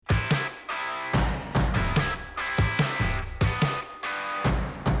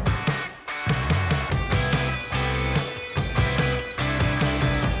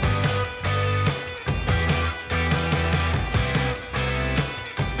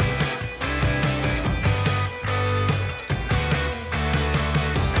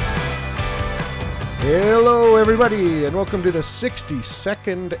Hello, everybody, and welcome to the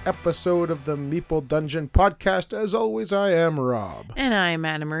 62nd episode of the Meeple Dungeon podcast. As always, I am Rob. And I'm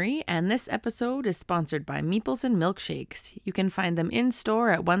Anna Marie, and this episode is sponsored by Meeples and Milkshakes. You can find them in-store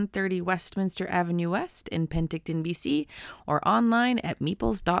at 130 Westminster Avenue West in Penticton, BC, or online at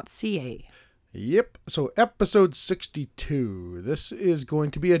meeples.ca. Yep, so episode 62. This is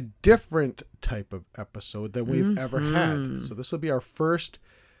going to be a different type of episode than we've ever had. So this will be our first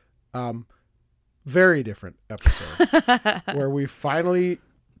very different episode where we finally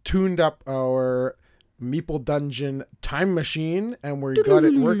tuned up our Meeple Dungeon time machine and we got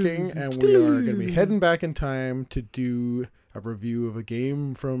it working, and we are going to be heading back in time to do a review of a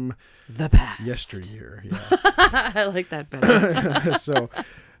game from the past. Yesteryear. Yeah. I like that better. So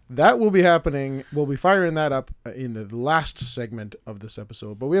that will be happening. We'll be firing that up in the last segment of this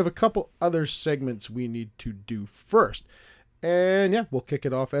episode, but we have a couple other segments we need to do first. And yeah, we'll kick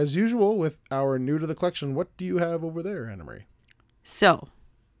it off as usual with our new to the collection. What do you have over there, Anna Marie? So,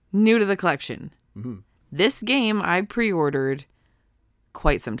 new to the collection. Mm-hmm. This game I pre-ordered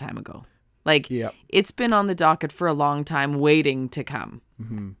quite some time ago. It's been on the docket for a long time, waiting to come.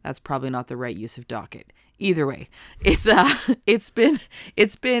 Mm-hmm. That's probably not the right use of docket. Either way, it's been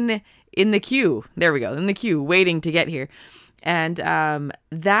in the queue. There we go, in the queue, waiting to get here. And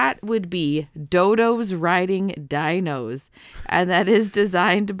that would be Dodo's Riding Dinos. And that is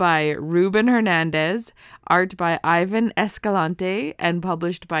designed by Ruben Hernandez, art by Ivan Escalante, and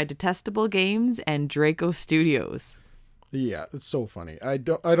published by Detestable Games and Draco Studios. Yeah, it's so funny. I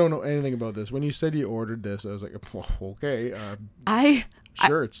don't know anything about this. When you said you ordered this, I was like, well, okay.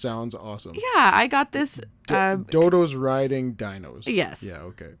 It sounds awesome. Yeah, I got this. Dodo's Riding Dinos. Yes. Yeah,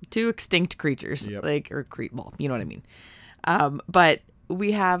 okay. Two extinct creatures. Yep. Well, you know what I mean. But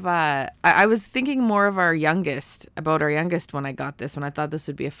we have, I was thinking more of about our youngest when I got this one. I thought this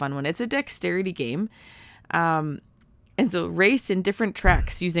would be a fun one. It's a dexterity game. And so race in different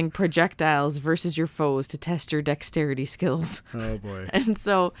tracks using projectiles versus your foes to test your dexterity skills. Oh boy. And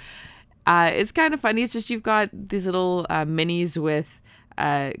so, it's kind of funny. It's just, you've got these little, minis with,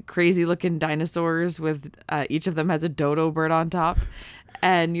 crazy looking dinosaurs with, each of them has a dodo bird on top.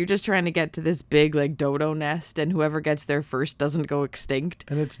 And you're just trying to get to this big, dodo nest, and whoever gets there first doesn't go extinct.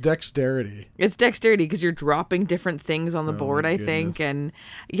 And it's dexterity. It's dexterity because you're dropping different things on the board, I think. And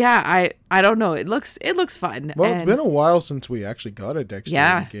yeah, I don't know. It looks fun. Well, it's been a while since we actually got a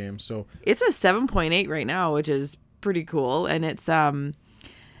dexterity game, so it's a 7.8 right now, which is pretty cool. And it's kind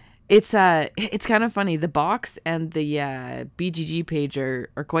of funny. The box and the BGG page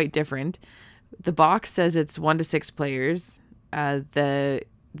are quite different. The box says it's 1 to 6 players. The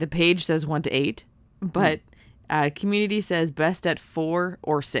page says 1 to 8, but community says best at 4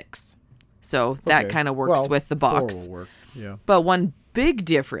 or 6. So that kind of works with the box. 4 will work. Yeah. But one big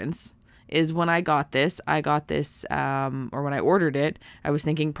difference is when I got this, or when I ordered it, I was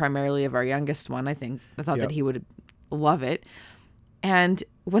thinking primarily of our youngest one. I thought that he would love it. And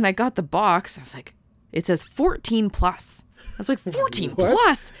when I got the box, I was like, it says 14 plus. I was like, 14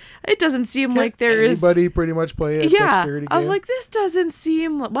 plus? It doesn't seem like there is... Anybody pretty much play a dexterity game? I was like, this doesn't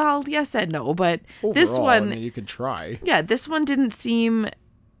seem... Well, yes and no, but overall, this one... I mean, you can try. Yeah, this one didn't seem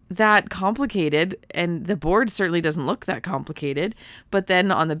that complicated, and the board certainly doesn't look that complicated. But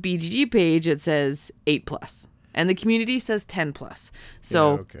then on the BGG page, it says 8 plus. And the community says 10 plus.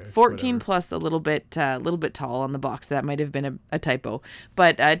 So 14 plus, a little bit tall on the box. That might have been a typo.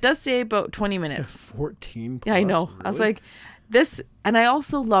 But it does say about 20 minutes. 14 plus? Yeah, I know. Really? I was like, this... And I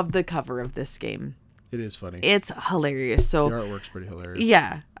also love the cover of this game. It is funny. It's hilarious. So the artwork's pretty hilarious.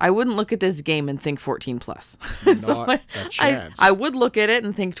 Yeah. I wouldn't look at this game and think 14 plus. Not a chance. I would look at it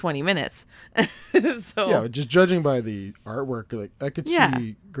and think 20 minutes. So yeah, just judging by the artwork, I could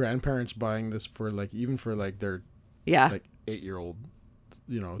see grandparents buying this for even for their 8-year-old,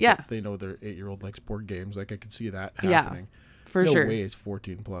 they know their 8-year-old likes board games. I could see that happening. Yeah, for sure. No way it's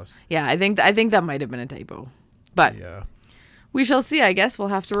 14 plus. Yeah, I think that might have been a typo. But yeah. We shall see. I guess we'll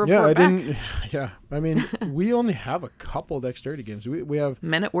have to report back. I mean, we only have a couple dexterity games. We have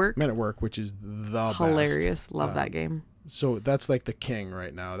Men at Work. Men at Work, which is the hilarious. Best. Love that game. So that's the king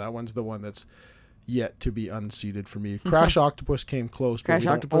right now. That one's the one that's yet to be unseated for me. Crash Octopus came close. Crash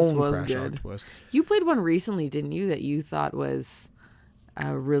Octopus was good. Octopus. You played one recently, didn't you? That you thought was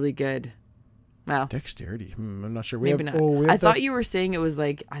really good. Well, dexterity. I'm not sure. Maybe not. I thought you were saying it was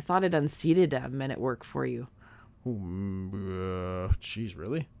I thought it unseated Men at Work for you. Jeez,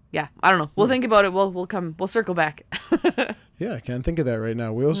 really? Yeah, I don't know. We'll think about it. We'll circle back. Yeah, I can't think of that right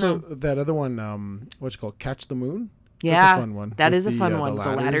now. We also that other one, what's it called? Catch the Moon? Yeah, that's a fun one. That is a fun one.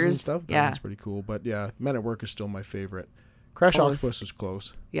 The ladders and stuff. Yeah, that's pretty cool. But yeah, Men at Work is still my favorite Crash Octopus is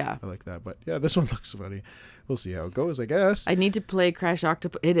close. Yeah. I like that. But yeah, this one looks funny. We'll see how it goes, I guess. I need to play Crash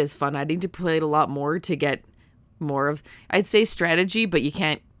Octopus. It is fun. I need to play it a lot more to get more of, I'd say, strategy, but you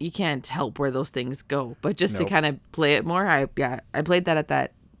can't help where those things go. But just to kind of play it more, I played that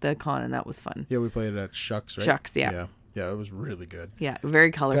at the con, and that was fun. Yeah, we played it at Shucks, right? Shucks, yeah. Yeah, it was really good. Yeah,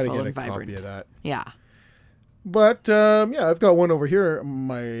 very colorful and vibrant. Copy of that. Yeah. But I've got one over here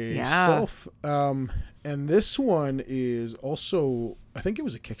myself. Yeah. And this one is also, I think it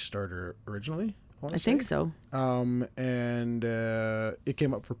was a Kickstarter originally. I think so. And it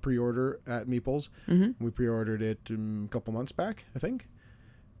came up for pre-order at Meeples. Mm-hmm. We pre-ordered it a couple months back, I think.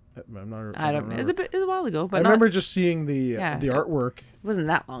 I'm not. I don't. It was a while ago, but I remember just seeing the artwork. It wasn't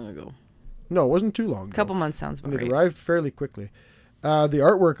that long ago. No, it wasn't too long ago. A couple months sounds about right. It arrived fairly quickly. The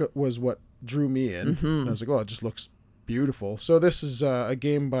artwork was what drew me in. Mm-hmm. And I was like, it just looks beautiful. So this is a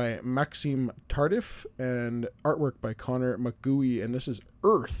game by Maxime Tardif and artwork by Connor McGooey, and this is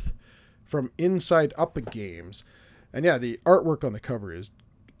Earth from Inside Up Games. And yeah, the artwork on the cover is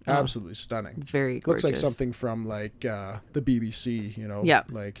absolutely stunning. Very gorgeous. Looks like something from like the BBC, Yeah.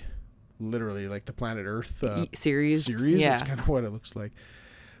 Like literally like the Planet Earth series. Yeah. That's kind of what it looks like.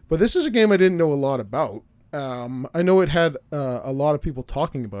 But this is a game I didn't know a lot about. I know it had a lot of people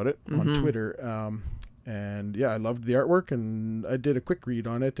talking about it on Twitter. And yeah, I loved the artwork, and I did a quick read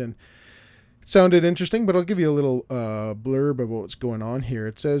on it, and it sounded interesting, but I'll give you a little blurb of what's going on here.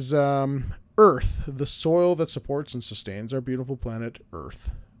 It says, Earth, the soil that supports and sustains our beautiful planet Earth.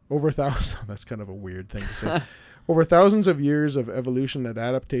 That's kind of a weird thing to say. Over thousands of years of evolution and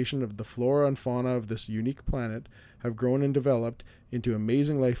adaptation of the flora and fauna of this unique planet have grown and developed into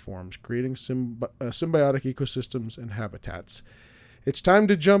amazing life forms, creating symbiotic ecosystems and habitats. It's time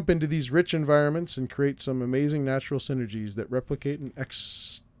to jump into these rich environments and create some amazing natural synergies that replicate and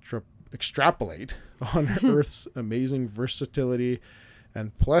extrapolate on Earth's amazing versatility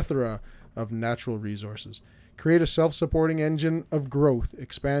and plethora of natural resources. Create a self-supporting engine of growth,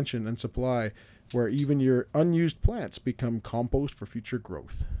 expansion, and supply where even your unused plants become compost for future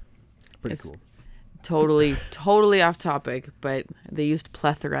growth. Pretty cool. Totally off topic, but they used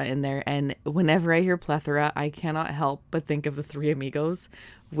plethora in there, and whenever I hear plethora, I cannot help but think of the Three Amigos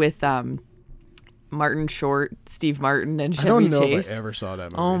with Martin Short, Steve Martin, and Chevy Chase. I don't know if I ever saw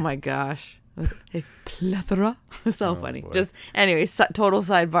that movie. Oh my gosh. A plethora. So funny. Boy. Just anyway, total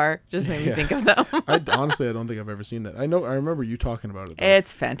sidebar. Just made me think of them. I don't think I've ever seen that. I remember you talking about it, though.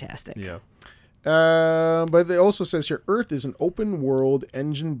 It's fantastic. Yeah. But it also says here, Earth is an open world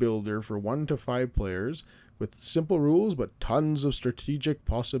engine builder for 1 to 5 players with simple rules but tons of strategic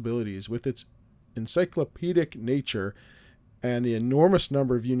possibilities. With its encyclopedic nature and the enormous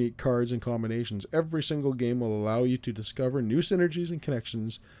number of unique cards and combinations, every single game will allow you to discover new synergies and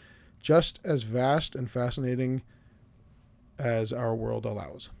connections just as vast and fascinating as our world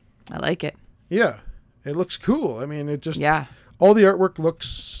allows. I like it. Yeah, it looks cool. I mean, it just... Yeah. All the artwork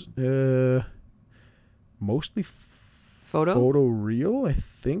looks... mostly photo real, I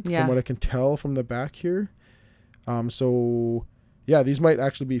think, from what I can tell from the back here. So yeah, these might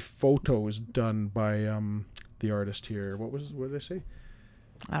actually be photos done by the artist here. What did I say?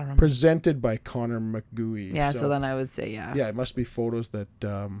 I don't know. Presented by Connor McGooey. Yeah, so then I would say yeah, it must be photos that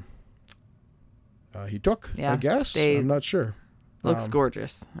he took. Yeah, I guess I'm not sure. Looks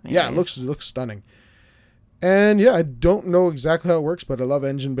gorgeous. Anyways. Yeah, it looks stunning. And yeah, I don't know exactly how it works, but I love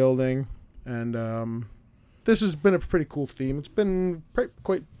engine building, and this has been a pretty cool theme. It's been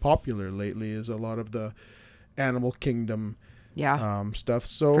quite popular lately, is a lot of the Animal Kingdom stuff.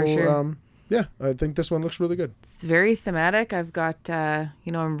 So, for sure. I think this one looks really good. It's very thematic. I've got, I've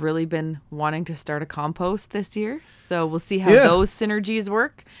really been wanting to start a compost this year. So we'll see how those synergies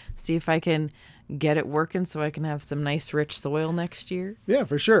work. See if I can get it working so I can have some nice, rich soil next year. Yeah,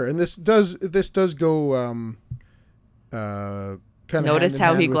 for sure. And this does go kind of Notice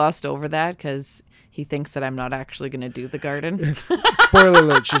how he glossed over that because... He thinks that I'm not actually going to do the garden. Spoiler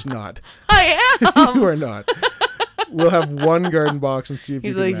alert, she's not. I am. You are not. We'll have one garden box and see if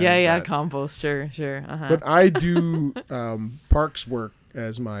He's you can like, manage yeah, that. compost, sure. Uh-huh. But I do parks work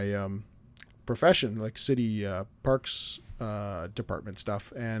as my profession, like city parks department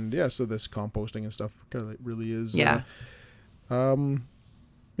stuff. And yeah, so this composting and stuff really is, right on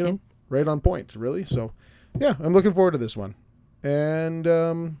point, really. So yeah, I'm looking forward to this one. And...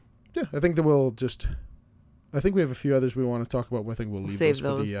 yeah, I think that I think we have a few others we want to talk about. I think we'll leave those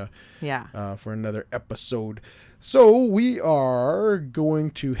for another episode. So we are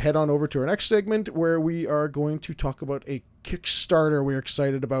going to head on over to our next segment where we are going to talk about a Kickstarter we're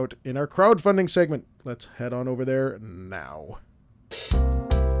excited about in our crowdfunding segment. Let's head on over there now.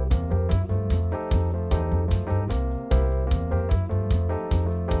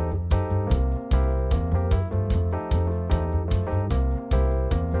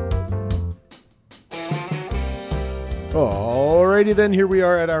 Alrighty then, here we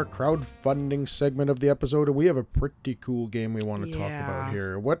are at our crowdfunding segment of the episode, and we have a pretty cool game we want to talk about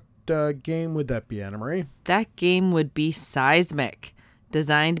here. What game would that be, Anna Marie? That game would be Seismic,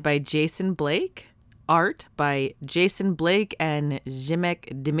 designed by Jason Blake, art by Jason Blake and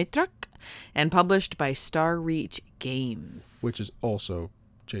Zhimek Dimitruk, and published by Star Reach Games. Which is also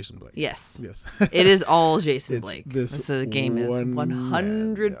Jason Blake. Yes. Yes. It is all Jason Blake. This game is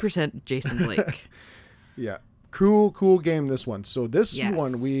 100% Jason Blake. Yeah. Cool game, this one. So this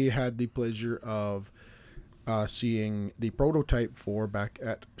one we had the pleasure of seeing the prototype for back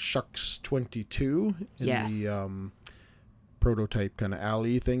at Shucks 22 in the prototype kind of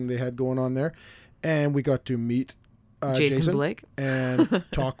alley thing they had going on there. And we got to meet Jason Blake and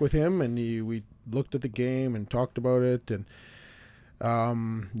talk with him, and we looked at the game and talked about it, and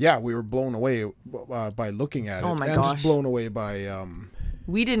we were blown away by looking at it. Oh my and gosh. Just blown away by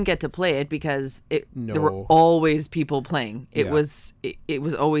we didn't get to play it because there were always people playing. It was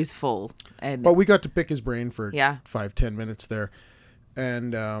always full. But we got to pick his brain for 5-10 minutes there.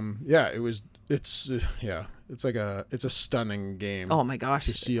 And it's a stunning game. Oh my gosh.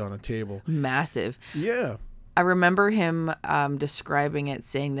 To see on a table. Massive. Yeah. I remember him describing it,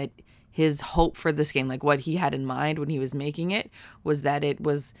 saying that his hope for this game, like what he had in mind when he was making it, was that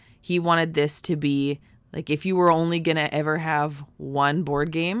he wanted this to be like, if you were only going to ever have one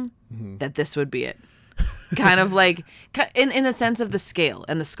board game, that this would be it. Kind of like, in the sense of the scale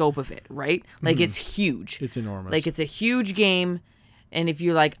and the scope of it, right? Like, it's huge. It's enormous. Like, it's a huge game. And if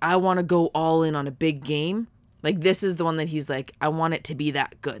you're like, I want to go all in on a big game, like, this is the one that he's like, I want it to be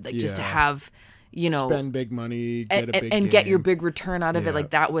that good. Like, just to have, spend big money, get a big game. And get your big return out of it. Like,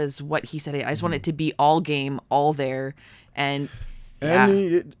 that was what he said. I just want it to be all game, all there. And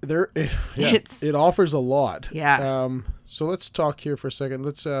it offers a lot. Yeah. So let's talk here for a second.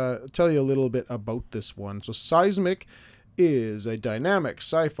 Let's tell you a little bit about this one. So Seismic is a dynamic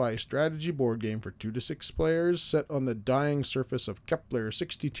sci-fi strategy board game for 2 to 6 players set on the dying surface of Kepler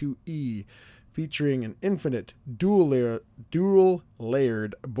 62e, featuring an infinite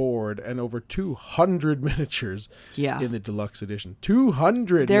dual-layered board and over 200 miniatures in the deluxe edition.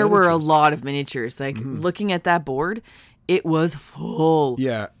 200 There miniatures. were a lot of miniatures. Like, looking at that board, it was full.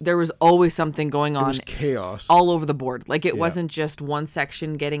 Yeah. There was always something going on. It was chaos. All over the board. Like, it wasn't just one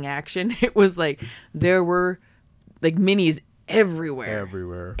section getting action. It was like, there were, like, minis everywhere.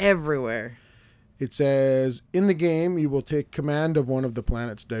 Everywhere. It says, in the game, you will take command of one of the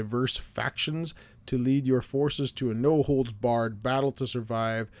planet's diverse factions to lead your forces to a no-holds-barred battle to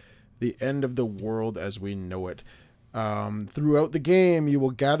survive the end of the world as we know it. Throughout the game, you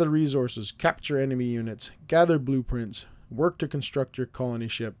will gather resources, capture enemy units, gather blueprints, work to construct your colony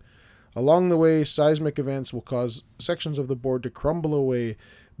ship. Along the way, seismic events will cause sections of the board to crumble away,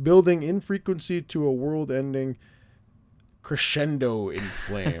 building in frequency to a world-ending crescendo in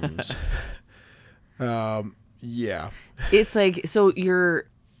flames. It's like, so you're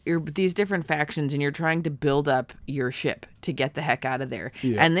these different factions, and you're trying to build up your ship to get the heck out of there.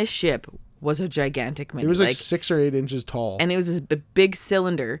 Yeah. And this ship was a gigantic mini. It was like 6 or 8 inches tall. And it was this big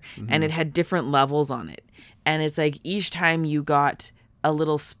cylinder, and it had different levels on it. And it's like each time you got a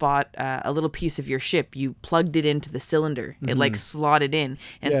little spot, a little piece of your ship, you plugged it into the cylinder. It like slotted in.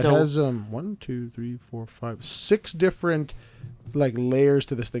 And so it has 6 different like layers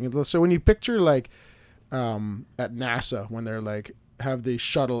to this thing. So when you picture like at NASA when they're like have the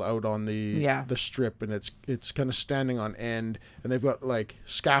shuttle out on the strip, and it's kind of standing on end, and they've got like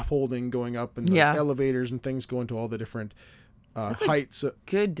scaffolding going up and elevators and things going to all the different heights.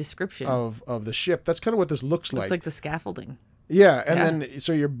 Good description of the ship. That's kind of what this looks like. It's like the scaffolding. Yeah, and then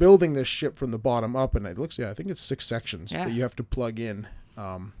so you're building this ship from the bottom up, and it looks I think it's 6 sections that you have to plug in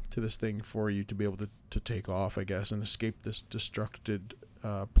to this thing for you to be able to take off, I guess, and escape this destructed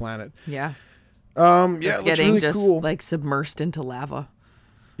planet. Yeah. It's getting really just cool. like submersed into lava.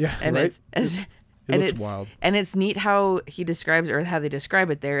 Yeah, and right. It looks wild. And it's neat how he describes, or how they describe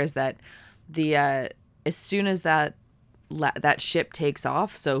it there, is that the as soon as that ship takes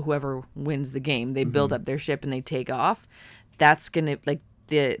off, so whoever wins the game, they build up their ship and they take off. That's gonna like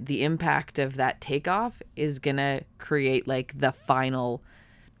the impact of that takeoff is gonna create like the final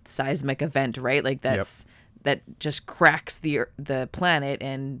seismic event, right? Like that just cracks the planet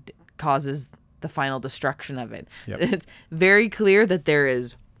and causes the final destruction of it. It's very clear that there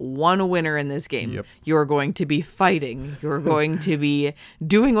is one winner in this game. You're going to be fighting. You're going to be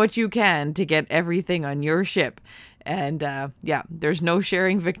doing what you can to get everything on your ship. And there's no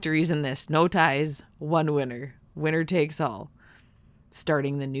sharing victories in this. No ties. One winner. Winner takes all.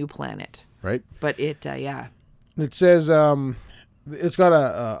 Starting the new planet. Right. But it says it's got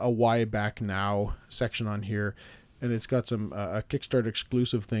a why back now section on here. and it's got some a Kickstarter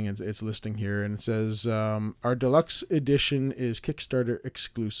exclusive thing. It's listing here, and it says our deluxe edition is Kickstarter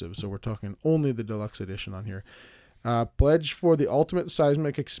exclusive. So we're talking only the deluxe edition on here. Pledge for the ultimate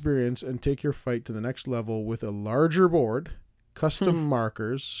seismic experience and take your fight to the next level with a larger board, custom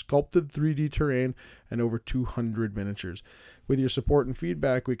markers, sculpted 3D terrain, and over 200 miniatures. With your support and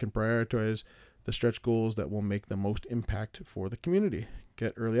feedback, we can prioritize the stretch goals that will make the most impact for the community.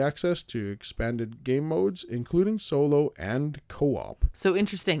 Get early access to expanded game modes, including solo and co-op. So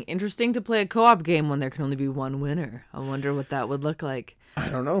interesting to play a co-op game when there can only be one winner. I wonder what that would look like. I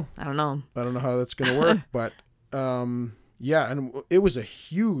don't know I don't know how that's going to work, but yeah, and it was a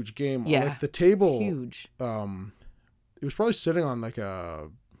huge game. Yeah, like the table, huge. It was probably sitting on like a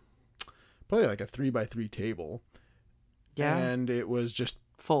 3x3 table. Yeah, and it was just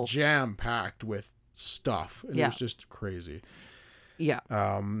full, jam packed with stuff. And it was just crazy. Yeah.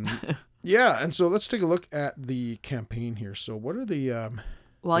 Yeah, and so let's take a look at the campaign here. So what are the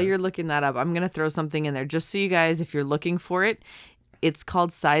While you're looking that up, I'm gonna throw something in there just so you guys, if you're looking for it. It's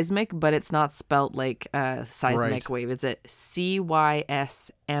called Seismic, but it's not spelt like seismic wave. It's a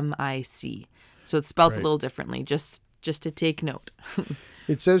CYSMIC. So it's spelled a little differently, just to take note.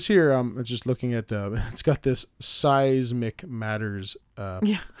 It says here, just looking at, it's got this Seismic Matters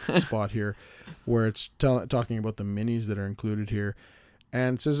spot here, where it's talking about the minis that are included here.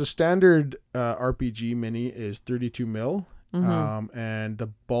 And it says a standard RPG mini is 32 mil, and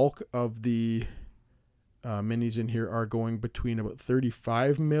the bulk of the minis in here are going between about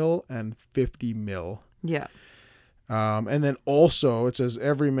 35 mil and 50 mil. Yeah. And then also it says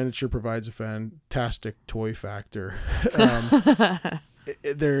every miniature provides a fantastic toy factor.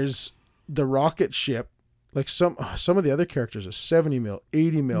 There's the rocket ship, like some of the other characters are 70 mil,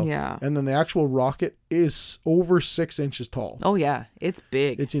 80 mil. Yeah. And then the actual rocket is over 6 inches tall. Oh yeah. It's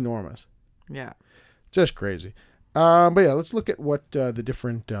big. It's enormous. Yeah. Just crazy. But yeah, let's look at what the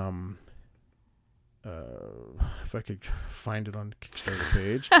different, if I could find it on the Kickstarter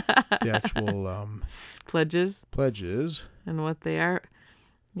page, the actual pledges and what they are.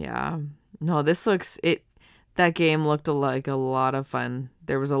 Yeah. No, this looks that game looked like a lot of fun.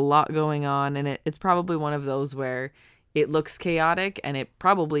 There was a lot going on, and it's probably one of those where it looks chaotic, and it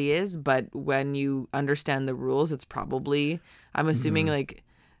probably is, but when you understand the rules, it's probably, I'm assuming, like,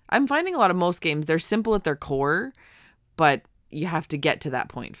 I'm finding a lot of most games, they're simple at their core, but you have to get to that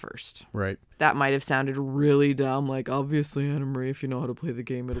point first. Right. That might have sounded really dumb, like, obviously, Anna Marie, if you know how to play the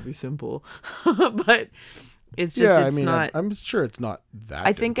game, it'll be simple. But it's just, not. I'm sure it's not that.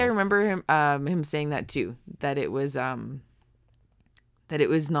 I think I remember him saying that too, that it was not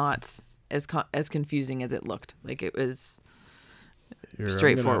as confusing as it looked. Like it was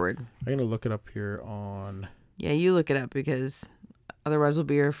straightforward. I'm gonna look it up here on. Yeah, you look it up, because otherwise we'll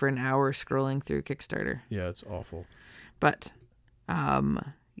be here for an hour scrolling through Kickstarter. Yeah, it's awful. But,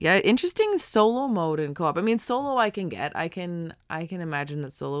 yeah, interesting solo mode and co-op. I mean, solo I can get. I can imagine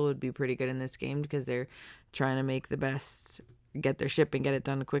that solo would be pretty good in this game, because they're trying to make the best, get their ship and get it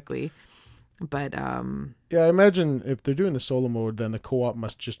done quickly. But yeah, I imagine if they're doing the solo mode, then the co-op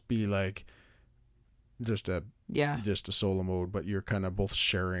must just be like just a solo mode, but you're kind of both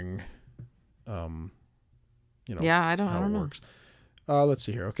sharing. Yeah, I don't know. Works. Let's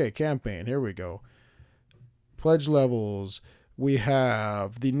see here. Okay, campaign. Here we go. Pledge levels. We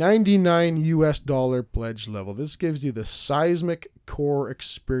have the $99 pledge level. This gives you the Seismic Core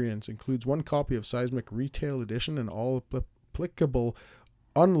experience. Includes 1 copy of Seismic Retail Edition and all applicable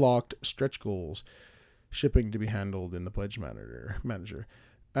unlocked stretch goals. Shipping to be handled in the Pledge Manager.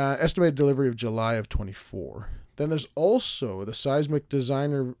 Estimated delivery of July of 24. Then there's also the Seismic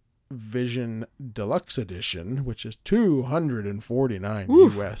Designer Vision Deluxe Edition, which is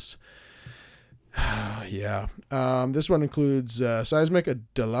 $249 US. Yeah. This one includes Seismic, a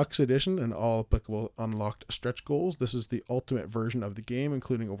deluxe edition, and all applicable unlocked stretch goals. This is the ultimate version of the game,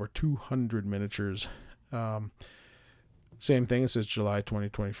 including over 200 miniatures. Same thing. It says July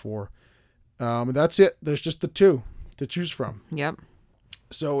 2024. And that's it. There's just the 2 to choose from. Yep.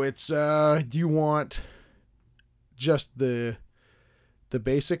 So it's, do you want just the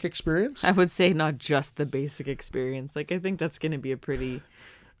basic experience? I would say not just the basic experience. Like, I think that's going to be a pretty...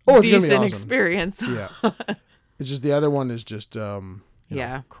 it's decent gonna be awesome. Experience. Yeah. It's just the other one is just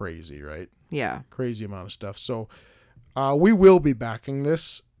crazy, right? Yeah. Crazy amount of stuff. So we will be backing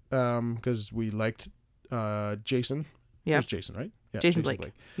this because we liked Jason. Yeah. It was Jason, right? Yeah. Jason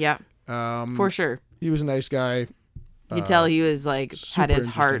Blake. Yeah. For sure. He was a nice guy. You could tell he was like had his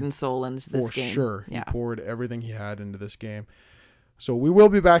heart and soul into this game. For sure. Yeah. He poured everything he had into this game. So we will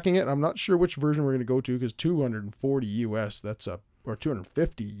be backing it. I'm not sure which version we're going to go to because $240 US, that's a or $250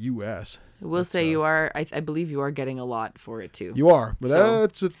 US. We'll say you are. I believe you are getting a lot for it too. You are, but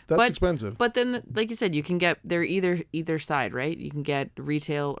that's expensive. But then, like you said, you can get they're either side, right? You can get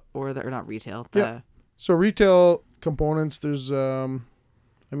retail or not retail. So retail components, there's I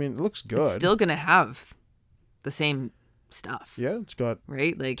mean, it looks good. It's still gonna have the same stuff. Yeah, it's got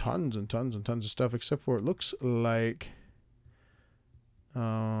like tons and tons and tons of stuff, except for it looks like the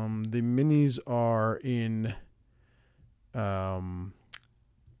minis are in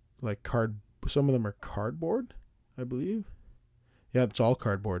like some of them are cardboard, I believe. Yeah, it's all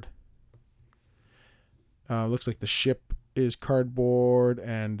cardboard. Looks like the ship is cardboard,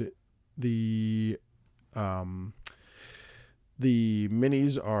 and the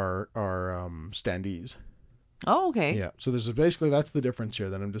minis are standees. Oh, okay. Yeah, so there's basically that's the difference here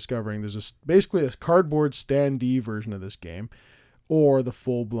that I'm discovering. There's basically a cardboard standee version of this game, or the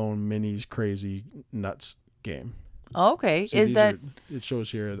full blown minis crazy nuts game. Oh, okay. So it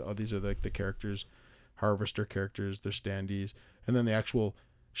shows here? These are like the characters, harvester characters. They're standees, and then the actual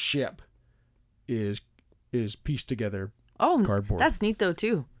ship is pieced together. Oh, cardboard. That's neat though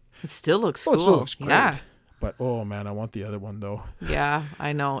too. It still looks cool. It still looks great. Yeah. But oh man, I want the other one though. Yeah,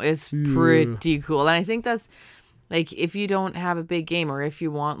 I know. It's pretty cool. And I think that's like if you don't have a big game, or if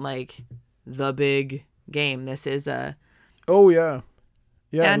you want like the big game, this is a Oh yeah.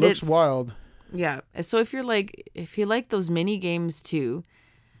 Yeah, it looks wild. Yeah. So if you like those mini games too,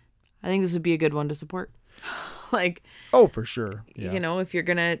 I think this would be a good one to support. Like, oh, for sure. Yeah. You know, if you're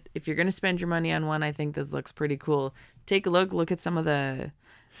gonna spend your money on one, I think this looks pretty cool. Take a look at some of the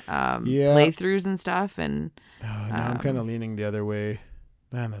playthroughs and stuff, and now I'm kind of leaning the other way.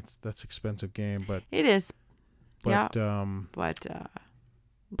 Man, that's expensive game, but it is. But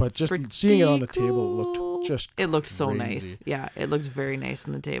but just seeing it on the table looked so nice. Yeah, it looked very nice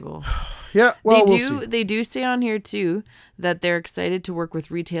on the table. Yeah, well, we'll see. They do say on here too that they're excited to work with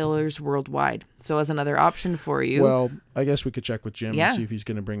retailers worldwide. So as another option for you, well, I guess we could check with Jim and see if he's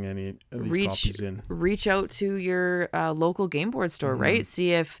going to bring any of these copies in. Reach out to your local game board store, right?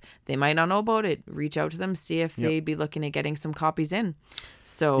 See if they might not know about it. Reach out to them, see if they'd be looking at getting some copies in.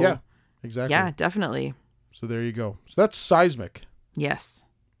 So yeah, exactly. Yeah, definitely. So there you go. So that's Seismic. Yes.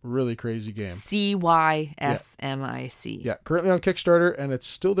 Really crazy game. Cysmic. Yeah, currently on Kickstarter, and it's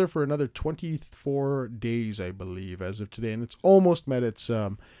still there for another 24 days, I believe, as of today, and it's almost met its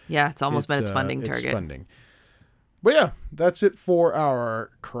it's almost met its funding target. Funding. But yeah, that's it for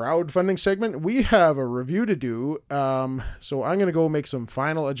our crowdfunding segment. We have a review to do, so I'm gonna go make some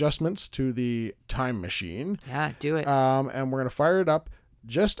final adjustments to the time machine. Yeah, do it. And we're gonna fire it up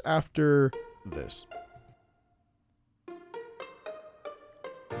just after this.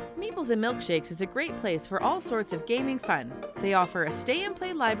 Meeples and Milkshakes is a great place for all sorts of gaming fun. They offer a stay and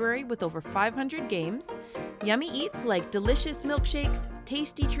play library with over 500 games, yummy eats like delicious milkshakes,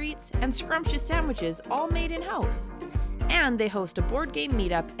 tasty treats, and scrumptious sandwiches all made in-house. And they host a board game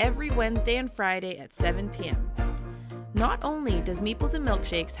meetup every Wednesday and Friday at 7 p.m. Not only does Meeples and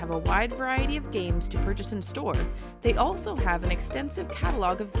Milkshakes have a wide variety of games to purchase in store, they also have an extensive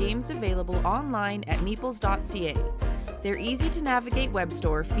catalog of games available online at meeples.ca. Their easy-to-navigate web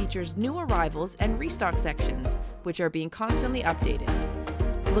store features new arrivals and restock sections, which are being constantly updated.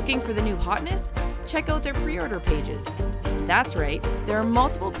 Looking for the new hotness? Check out their pre-order pages. That's right, there are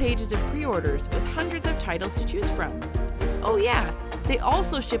multiple pages of pre-orders with hundreds of titles to choose from. Oh yeah, they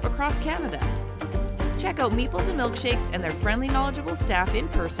also ship across Canada. Check out Meeples and Milkshakes and their friendly, knowledgeable staff in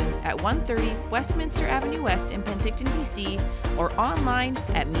person at 130 Westminster Avenue West in Penticton, BC, or online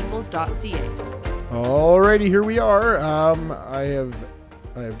at meeples.ca. Alrighty, here we are. I have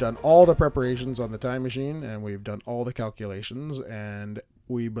done all the preparations on the time machine, and we've done all the calculations, and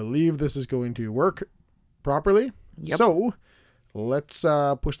we believe this is going to work properly. Yep. So let's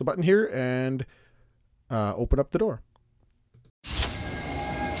push the button here and open up the door.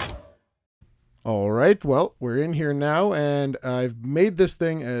 All right, well, we're in here now, and I've made this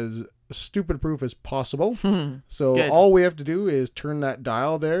thing as stupid proof as possible. So Good. All we have to do is turn that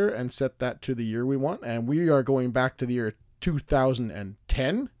dial there and set that to the year we want, and we are going back to the year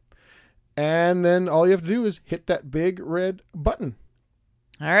 2010. And then all you have to do is hit that big red button.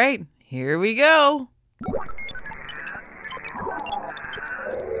 All right, here we go.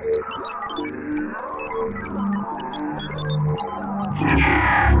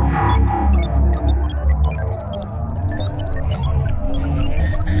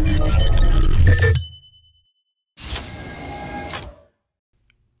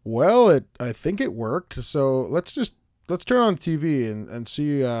 Well, I think it worked. So let's turn on the TV and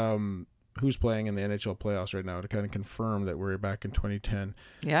see who's playing in the NHL playoffs right now to kind of confirm that we're back in 2010.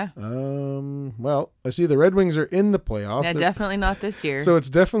 Yeah. Well, I see the Red Wings are in the playoffs. Yeah, definitely not this year. So it's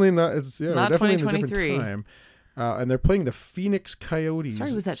definitely not. It's not definitely 2023. in a different time. And they're playing the Phoenix Coyotes.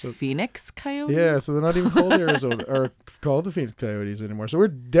 Sorry, was that Phoenix Coyotes? Yeah, so they're not even called Arizona or called the Phoenix Coyotes anymore. So we're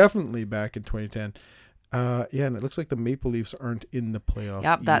definitely back in 2010. Yeah, and it looks like the Maple Leafs aren't in the playoffs.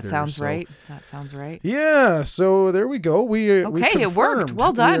 Yep, that either, sounds right. That sounds right. Yeah, so there we go. We it worked.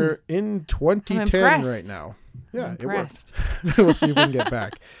 Well done. We're in 2010 right now. Yeah, it worked. We'll see if we can get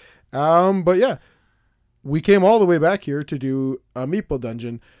back. But yeah, we came all the way back here to do a Meeple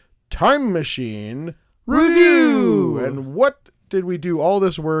Dungeon Time Machine review. And what did we do all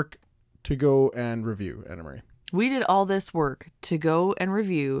this work to go and review, Anna Marie? We did all this work to go and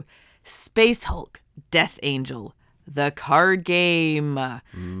review Space Hulk Death Angel, the card game.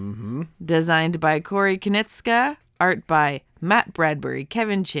 Mm-hmm. Designed by Corey Knitska, art by Matt Bradbury,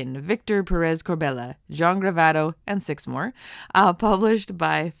 Kevin Chin, Victor Perez Corbella, John Gravato, and 6 more. Published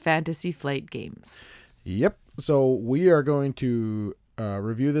by Fantasy Flight Games. Yep. So we are going to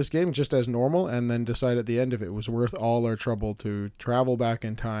review this game just as normal and then decide at the end if it was worth all our trouble to travel back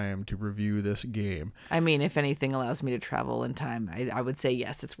in time to review this game. I mean, if anything allows me to travel in time, I would say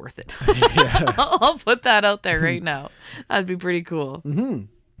yes, it's worth it. Yeah. I'll put that out there right now. That'd be pretty cool. Mm-hmm.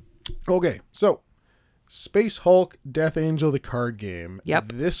 Okay, so Space Hulk Death Angel, the card game.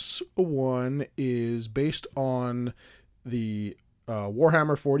 Yep. This one is based on the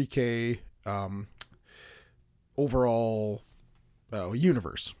Warhammer 40K overall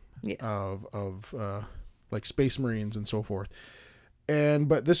universe. Yes. Of like Space Marines and so forth.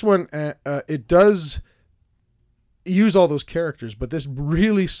 But this one, it does use all those characters, but this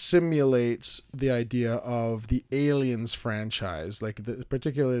really simulates the idea of the Aliens franchise, like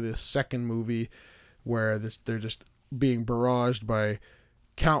particularly the second movie where they're just being barraged by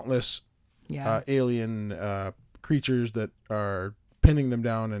countless alien creatures that are pinning them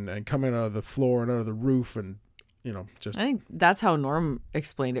down and coming out of the floor and out of the roof and just. I think that's how Norm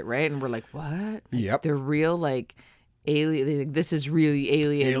explained it, right? And we're like, what? Like, yep. They're real, like, alien. This is really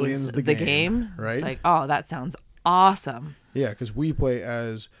Aliens. Aliens, the game, right? It's like, oh, that sounds awesome. Yeah, because we play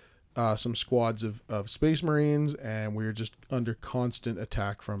as some squads of Space Marines, and we're just under constant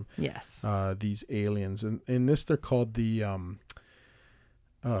attack from these aliens. And in this, they're called the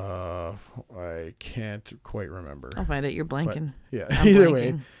I can't quite remember. I'll find it. You're blanking. But, yeah, either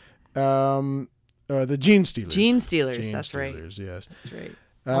way, the Gene Stealers. Gene Stealers. Gene that's Stealers, right. Yes, that's right.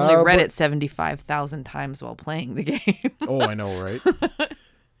 I only read it 75,000 times while playing the game. Oh, I know, right?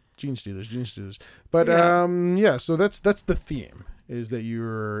 Gene Stealers. But so that's the theme, is that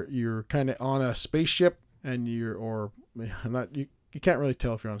you're kind of on a spaceship and you can't really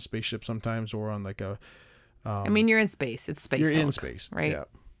tell if you're on a spaceship sometimes or on like a I mean, you're in space. It's Space You're Hulk, in space, right? Yeah.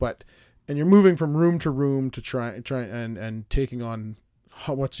 And you're moving from room to room to try and taking on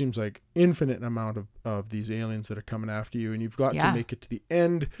what seems like infinite amount of these aliens that are coming after you, and you've got to make it to the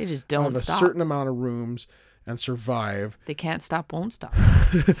end they just don't of a stop. certain amount of rooms and survive. They can't stop, won't stop.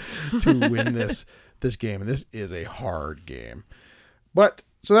 To win this game. And this is a hard game. But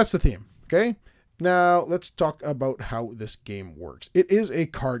so that's the theme. Okay. Now let's talk about how this game works. It is a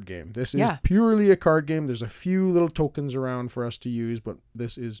card game. This is purely a card game. There's a few little tokens around for us to use, but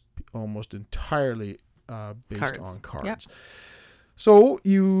this is almost entirely based on cards. Yep. So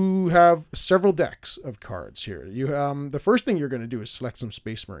you have several decks of cards here. You the first thing you're going to do is select some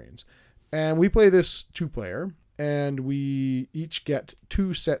Space Marines. And we play this 2-player, and we each get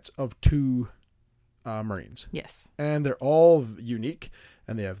 2 sets of 2 Marines. Yes. And they're all unique,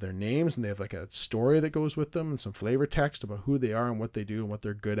 and they have their names, and they have like a story that goes with them, and some flavor text about who they are and what they do and what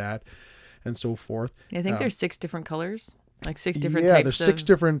they're good at, and so forth. I think there's 6 different colors, like 6 different types. Yeah, there's 6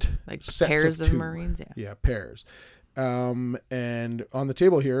 different like sets pairs of of Marines. Yeah, pairs. And on the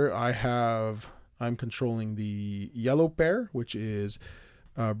table here, I'm controlling the yellow pair, which is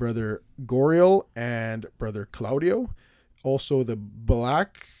Brother Goriel and Brother Claudio. Also the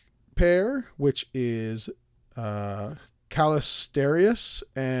black pair, which is Callisterius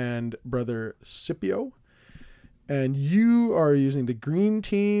and Brother Scipio. And you are using the green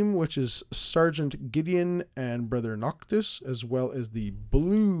team, which is Sergeant Gideon and Brother Noctis, as well as the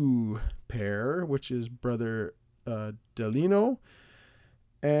blue pair, which is Brother Delino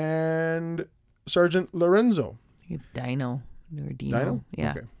and Sergeant Lorenzo. I think it's Dino. Or Dino.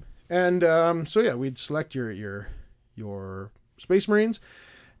 Yeah. Okay. And we'd select your Space Marines,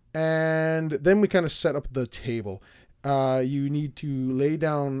 and then we kind of set up the table. You need to lay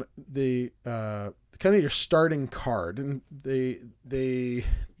down the kind of your starting card, and the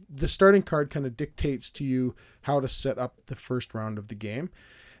starting card kind of dictates to you how to set up the first round of the game.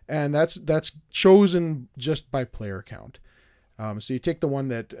 And that's chosen just by player count. So you take the one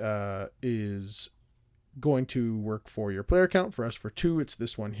that is going to work for your player count. For us, for 2, it's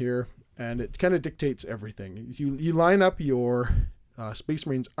this one here. And it kind of dictates everything. You line up your Space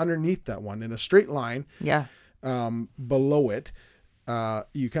Marines underneath that one in a straight line. Yeah. Below it,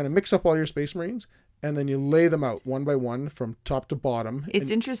 you kind of mix up all your Space Marines, and then you lay them out one by one from top to bottom. It's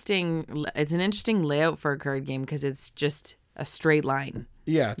interesting. It's an interesting layout for a card game because it's just a straight line.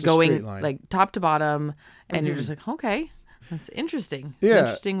 Yeah, it's going a straight line. Like top to bottom, and you're just like, okay, that's interesting. It's an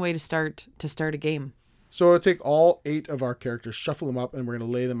interesting way to start a game. So I'll take all 8 of our characters, shuffle them up, and we're going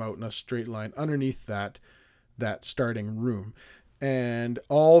to lay them out in a straight line underneath that starting room. And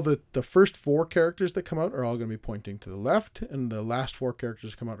all the first 4 characters that come out are all going to be pointing to the left, and the last 4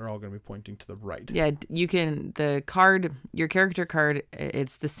 characters that come out are all going to be pointing to the right. Yeah, your character card,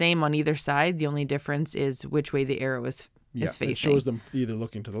 it's the same on either side. The only difference is which way the arrow is facing. It shows them either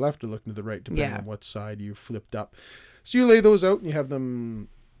looking to the left or looking to the right, depending on what side you flipped up. So you lay those out, and you have them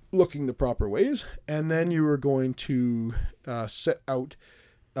looking the proper ways, and then you are going to set out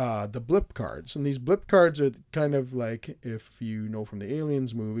the blip cards. And these blip cards are kind of like, if you know from the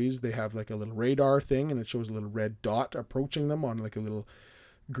Aliens movies, they have like a little radar thing, and it shows a little red dot approaching them on like a little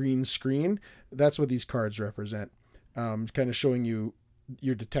green screen. That's what these cards represent, kind of showing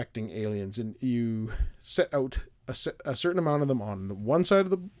you're detecting aliens. And you set out a certain amount of them on the one side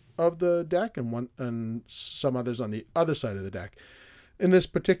of the deck, and some others on the other side of the deck. In this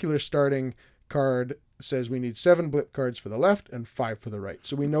particular starting card says we need 7 blip cards for the left and 5 for the right.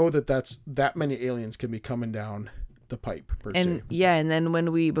 So we know that many aliens can be coming down the pipe per se. Yeah, and then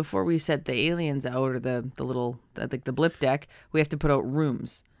before we set the aliens out, or the blip deck, we have to put out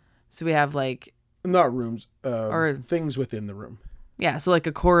rooms. So we have like, not rooms, or things within the room. Yeah, so like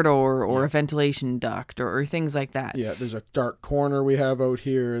a corridor or a ventilation duct or things like that. Yeah, there's a dark corner we have out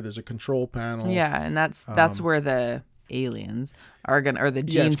here. There's a control panel. Yeah, and that's where the aliens are or the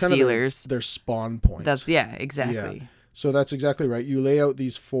gene stealers. Their spawn points. Exactly. Yeah. So that's exactly right. You lay out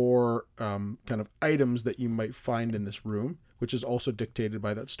these 4 kind of items that you might find in this room, which is also dictated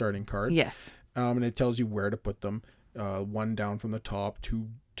by that starting card. Yes. And it tells you where to put them. 1 down from the top, 2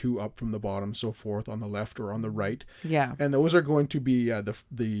 up from the bottom, so forth, on the left or on the right. Yeah. And those are going to be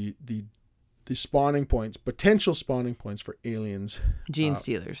the spawning points, potential spawning points for aliens. Gene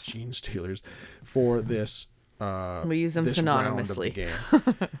stealers. Gene stealers for this. We use them synonymously.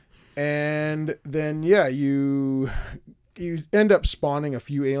 The and then you end up spawning a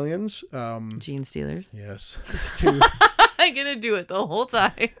few aliens. Gene stealers. Yes. I'm gonna do it the whole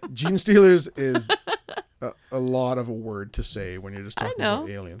time. Gene stealers is a lot of a word to say when you're just talking about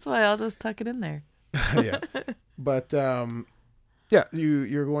aliens. That's why I'll just tuck it in there. Yeah. But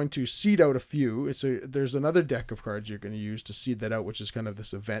you're going to seed out a few. There's another deck of cards you're going to use to seed that out, which is kind of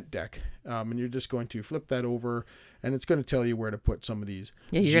this event deck. And you're just going to flip that over, and it's going to tell you where to put some of these.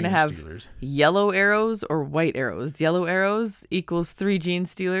 Yeah, you're going to have stealers. Yellow arrows or white arrows. Yellow arrows equals 3 gene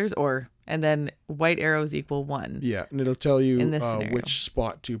stealers, and then white arrows equal 1. Yeah, and it'll tell you which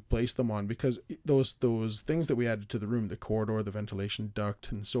spot to place them on, because those things that we added to the room, the corridor, the ventilation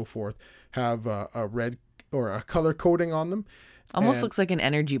duct, and so forth, have a red or a color coding on them. Almost looks like an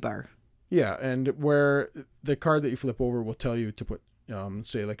energy bar. Yeah, and where the card that you flip over will tell you to put,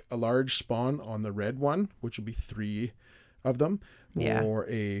 say, like a large spawn on the red one, which will be 3 of them, or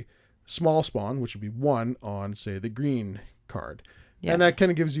a small spawn, which would be 1 on, say, the green card. Yeah. And that kind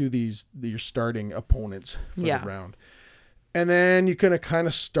of gives you your starting opponents for the round. And then you kind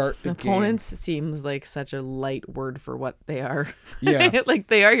of start the opponents game. Seems like such a light word for what they are. Yeah. Like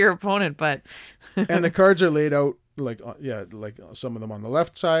they are your opponent, but. And the cards are laid out like some of them on the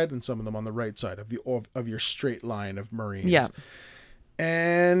left side and some of them on the right side of your straight line of Marines. Yeah.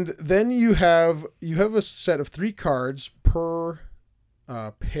 And then you have a set of 3 cards per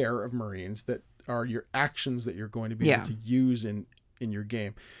pair of Marines that are your actions that you're going to be able to use in your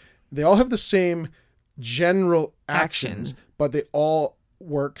game. They all have the same general actions, but they all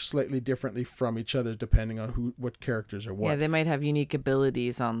work slightly differently from each other depending on what characters are what. Yeah, they might have unique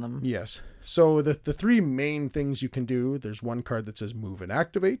abilities on them. Yes. So the 3 main things you can do, there's one card that says move and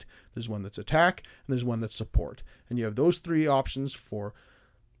activate, there's one that's attack, and there's one that's support. And you have those 3 options for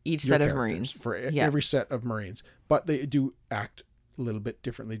each set of Marines. For every set of Marines. But they do act a little bit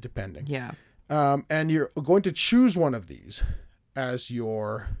differently depending. Yeah. And you're going to choose one of these as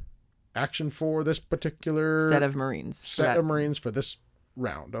your action for this particular set of Marines for this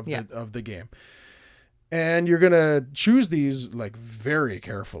round of the game. And you're going to choose these like very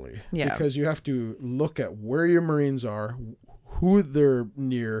carefully because you have to look at where your Marines are, who they're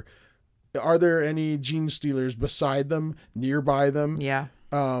near. Are there any gene stealers beside them, nearby them? Yeah.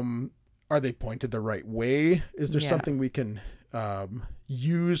 Are they pointed the right way? Is there something we can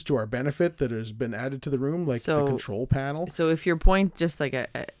use to our benefit that has been added to the room, like the control panel? So if your point, just like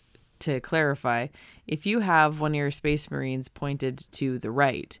to clarify, if you have one of your Space Marines pointed to the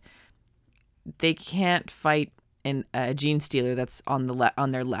right, they can't fight a Gene Stealer that's on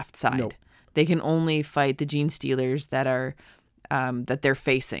their left side. Nope. They can only fight the Gene Stealers that are that they're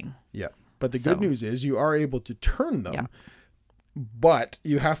facing. Yeah, but the good news is you are able to turn them, but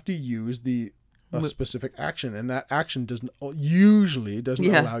you have to use a specific action, and that action usually doesn't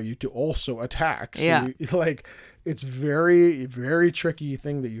allow you to also attack. So it's very, very tricky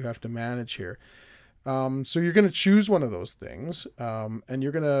thing that you have to manage here. So you're going to choose one of those things, and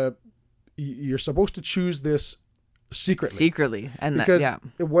you're supposed to choose this secretly, and because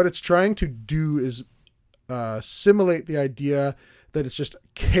what it's trying to do is simulate the idea that it's just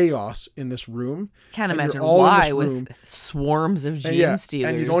chaos in this room. Can't imagine why with swarms of Gene Stealers.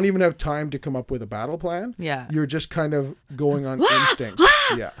 And you don't even have time to come up with a battle plan. Yeah. You're just kind of going on instinct.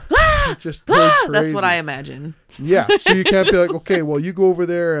 It's just crazy. That's what I imagine. Yeah. So you can't be like, okay, well, you go over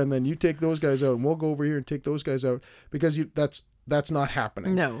there and then you take those guys out and we'll go over here and take those guys out, because that's not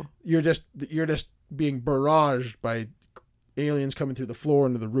happening. No. You're just being barraged by aliens coming through the floor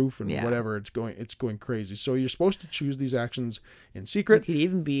into the roof and whatever. It's going crazy. So you're supposed to choose these actions in secret. You could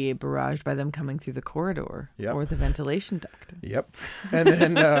even be barraged by them coming through the corridor or the ventilation duct. Yep. And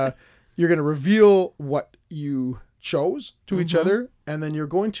then you're going to reveal what you chose to each other, and then you're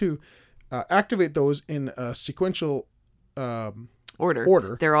going to activate those in a sequential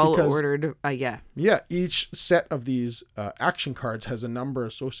order. They're all ordered. Yeah. Each set of these action cards has a number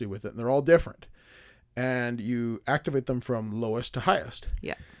associated with it, and they're all different. And you activate them from lowest to highest.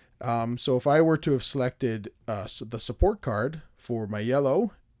 Yeah. So if I were to have selected the support card for my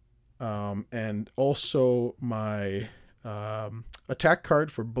yellow, and also my attack card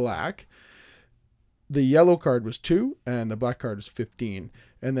for black, the yellow card was 2 and the black card is 15.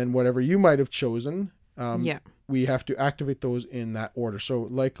 And then whatever you might have chosen, we have to activate those in that order. So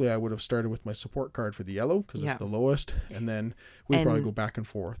likely I would have started with my support card for the yellow because it's the lowest, and then we'd probably go back and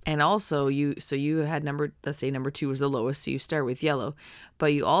forth. And also you had let's say number 2 was the lowest, so you start with yellow,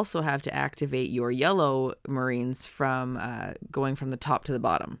 but you also have to activate your yellow Marines from going from the top to the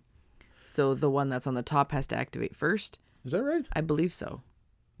bottom. So the one that's on the top has to activate first. Is that right? I believe so.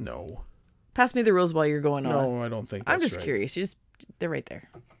 No. Pass me the rules while you're going on. No, I don't think that's I'm just right. curious. They're right there.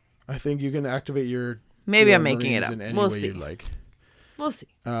 I think you can activate your Maybe I'm making it up. In any we'll way see. You'd like. We'll see.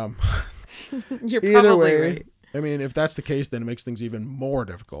 You're probably either way, right. I mean, if that's the case, then it makes things even more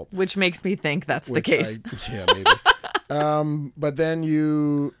difficult. Which makes me think that's the case. Maybe. But then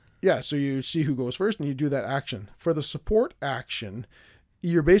so you see who goes first and you do that action. For the support action,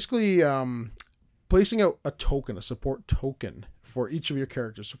 you're basically placing out a support token for each of your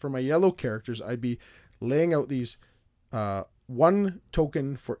characters. So for my yellow characters, I'd be laying out these one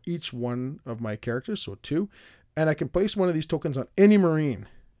token for each one of my characters, so 2, and I can place one of these tokens on any Marine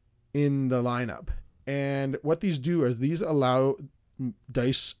in the lineup. And what these do is these allow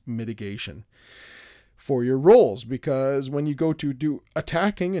dice mitigation for your rolls, because when you go to do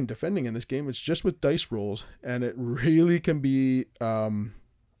attacking and defending in this game, it's just with dice rolls, and it really can be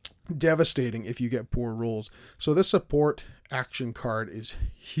devastating if you get poor rolls. So this support action card is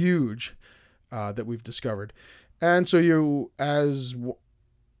huge that we've discovered. And so as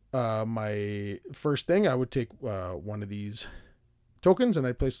my first thing, I would take one of these tokens and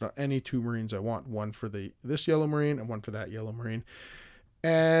I'd place it on any 2 Marines I want. One for this yellow Marine and one for that yellow Marine.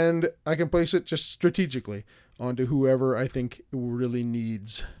 And I can place it just strategically onto whoever I think really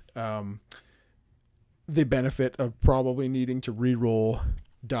needs the benefit of probably needing to re-roll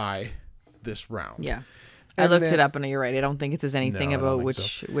die this round. Yeah. I looked it up and you're right. I don't think it says anything about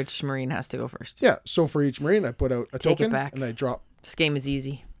which Marine has to go first. Yeah. So for each Marine, I put out a token it back. And I drop. This game is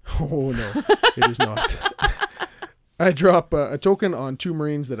easy. Oh, no, it is not. I drop a token on 2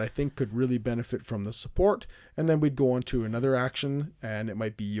 Marines that I think could really benefit from the support. And then we'd go on to another action, and it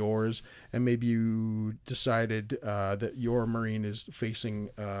might be yours. And maybe you decided that your Marine is facing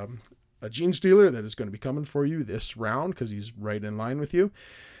a Gene Stealer that is going to be coming for you this round because he's right in line with you.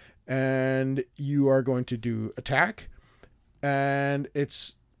 And you are going to do attack, and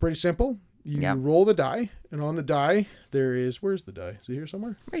it's pretty simple. You roll the die, and on the die where's the die? Is it here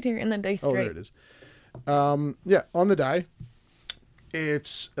somewhere? Right here in the dice tray. Oh, there it is. On the die,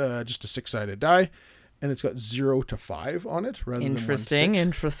 it's just a 6-sided die, and it's got 0 to 5 on it rather than 1 to 6.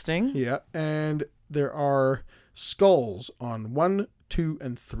 Interesting. Yeah, and there are skulls on 1, 2,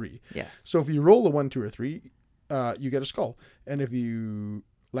 and 3. Yes. So if you roll a 1, 2, or 3, you get a skull, and if you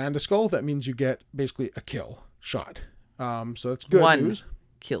land a skull, that means you get basically a kill shot. So that's good news.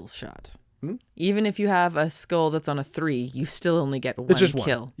 kill shot. Even if you have a skull that's on a 3, you still only get one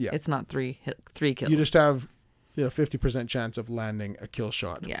kill. One. Yeah. It's not three kills. You just have 50% chance of landing a kill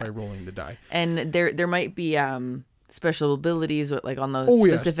shot by rolling the die. And there might be special abilities like on those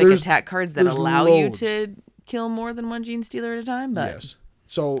specific attack cards that allow you to kill more than one Gene Stealer at a time. But yes.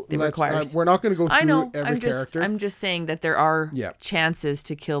 So we're not going to go through every character. I'm just saying that there are chances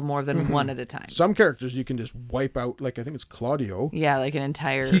to kill more than one at a time. Some characters you can just wipe out, like I think it's Claudio. Yeah, like an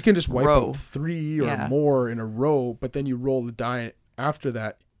entire He can just wipe row. out 3 or more in a row, but then you roll the die after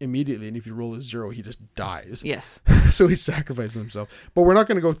that immediately, and if you roll a 0, he just dies. Yes. So he sacrifices himself. But we're not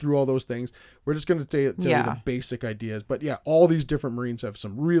going to go through all those things. We're just going to tell you the basic ideas. But yeah, all these different Marines have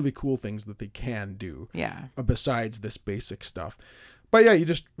some really cool things that they can do. Yeah. Besides this basic stuff. But yeah, you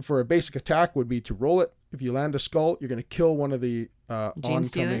just, for a basic attack would be to roll it. If you land a skull, you're going to kill one of the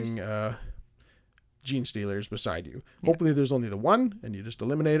oncoming Gene Stealers beside you. Yeah. Hopefully there's only the one, and you just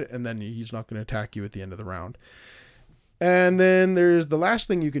eliminate it, and then he's not going to attack you at the end of the round. And then there's the last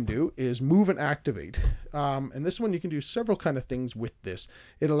thing you can do is move and activate. And this one, you can do several kind of things with this.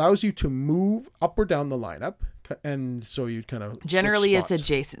 It allows you to move up or down the lineup. And so you kind of generally it's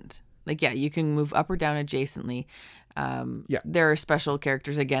adjacent. Like, you can move up or down adjacently. There are special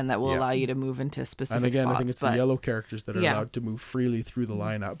characters again that will allow you to move into specific spots. And again, I think it's the yellow characters that are allowed to move freely through the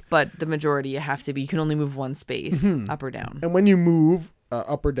lineup. But the majority you can only move one space up or down. And when you move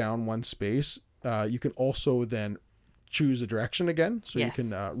up or down one space, you can also then choose a direction again. So you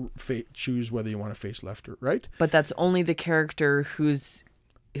can choose whether you want to face left or right. But that's only the character whose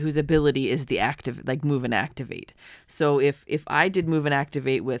ability is the active, like move and activate. So if I did move and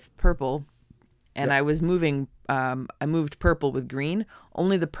activate with purple, and I was moving, I moved purple with green,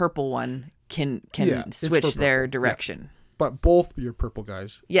 only the purple one can switch their direction. Yeah. But both your purple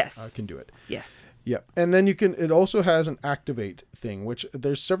guys can do it. Yes. Yep. And then it also has an activate thing, which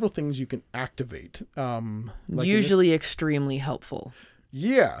there's several things you can activate. Usually extremely helpful.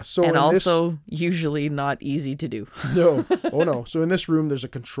 Yeah. So and also usually not easy to do. No. Oh no. So in this room, there's a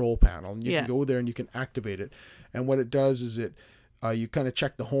control panel, and you can go there and you can activate it. And what it does is you kind of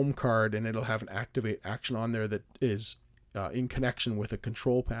check the home card, and it'll have an activate action on there that is in connection with a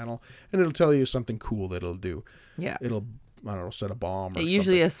control panel, and it'll tell you something cool that it'll do. Yeah. It'll, I don't know, set a bomb. It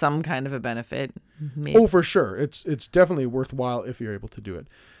usually something. Has some kind of a benefit. Maybe. Oh, for sure. It's definitely worthwhile if you're able to do it.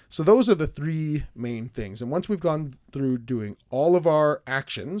 So those are the 3 main things. And once we've gone through doing all of our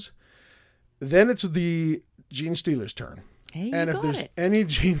actions, then it's the Gene Stealer's turn. Hey, and if there's any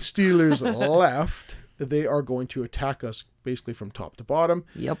Gene Stealers left, they are going to attack us basically from top to bottom.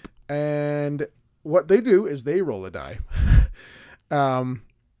 Yep. And what they do is they roll a die.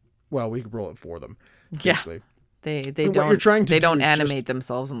 Well, we can roll it for them. Basically. Yeah. They don't animate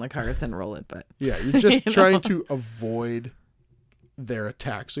themselves on the cards and roll it, but yeah, you're just trying to avoid their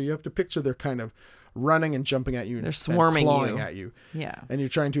attack. So you have to picture they're kind of running and jumping at you, and they're swarming and clawing at you. Yeah. And you're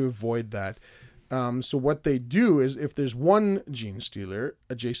trying to avoid that. So what they do is, if there's one Gene Stealer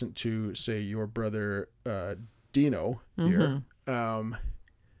adjacent to, say, your brother Dino here,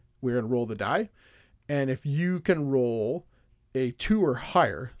 we're gonna roll the die, and if you can roll a 2 or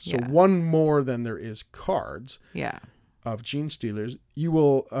higher, so one more than there is cards of Gene Stealers, you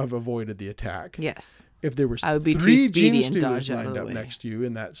will have avoided the attack. Yes. If there was 3 Gene Stealers lined up next to you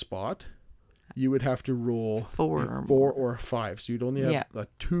in that spot, you would have to roll 4 or 5. So you'd only have a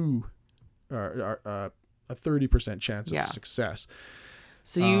 2 or a 30% chance of success.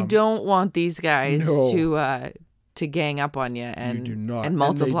 So you don't want these guys to gang up on you and you do not. And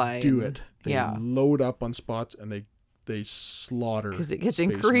multiply. And they do it. They load up on spots, and they slaughter. Because it gets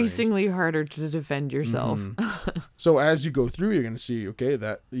increasingly harder to defend yourself. So as you go through, you're going to see,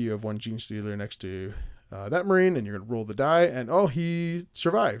 that you have one Gene Stealer next to that Marine, and you're going to roll the die, and he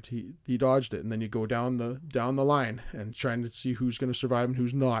survived. He dodged it, and then you go down the line and trying to see who's going to survive and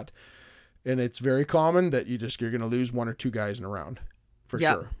who's not. And it's very common that you're going to lose 1 or 2 guys in a round, for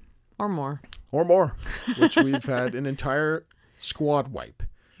sure. Or more, which we've had an entire squad wipe.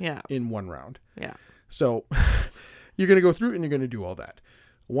 In 1 round. Yeah. So you're going to go through and you're going to do all that.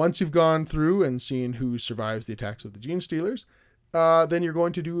 Once you've gone through and seen who survives the attacks of the Gene Stealers, then you're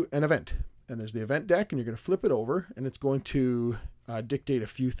going to do an event. And there's the event deck, and you're going to flip it over, and it's going to dictate a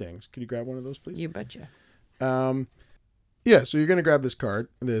few things. Could you grab one of those, please? You betcha. So you're going to grab this card,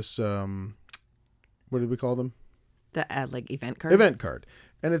 this, what did we call them? The event card? Event card.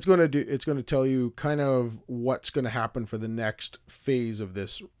 And it's going to tell you kind of what's going to happen for the next phase of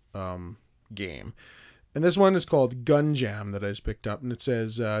this game. And this one is called Gun Jam that I just picked up. And it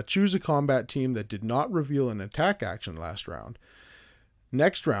says, choose a combat team that did not reveal an attack action last round.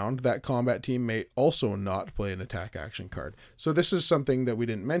 Next round, that combat team may also not play an attack action card. So this is something that we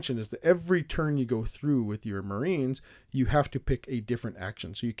didn't mention, is that every turn you go through with your Marines, you have to pick a different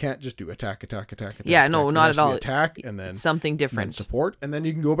action. So you can't just do attack. Yeah, no, not at all. Attack and then something different. And support, and then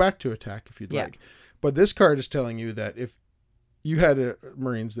you can go back to attack if you'd like. But this card is telling you that if you had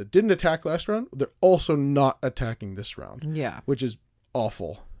Marines that didn't attack last round, they're also not attacking this round. Yeah. Which is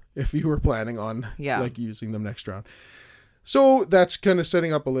awful if you were planning on like using them next round. So that's kind of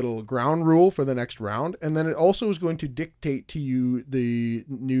setting up a little ground rule for the next round. And then it also is going to dictate to you the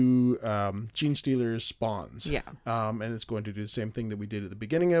new Genestealers spawns. Yeah. And it's going to do the same thing that we did at the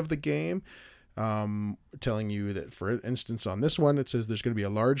beginning of the game. Telling you that, for instance, on this one, it says there's going to be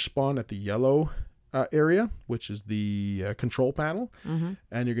a large spawn at the yellow area, which is the control panel. Mm-hmm.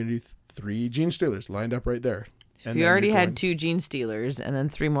 And you're going to do 3 Genestealers lined up right there. If you already had 2 Genestealers and then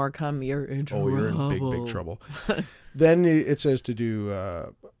 3 more come, you're in trouble. Oh, you're in big trouble. Then it says to do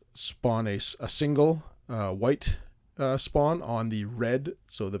spawn a single white spawn on the red,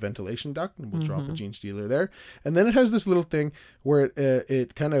 so the ventilation duct, and we'll drop a Genestealer there. And then it has this little thing where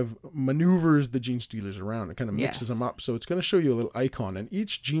it kind of maneuvers the Genestealers around. It kind of mixes them up. So it's going to show you a little icon, and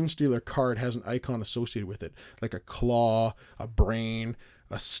each Genestealer card has an icon associated with it, like a claw, a brain,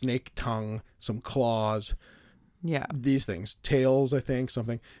 a snake tongue, some claws. Yeah. These things. Tails, I think,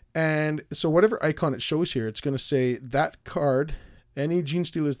 something. And so whatever icon it shows here, it's going to say that card, any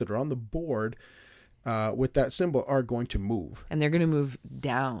Genestealers that are on the board with that symbol are going to move. And they're going to move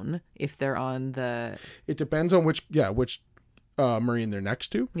down if they're on the... It depends on which Marine they're next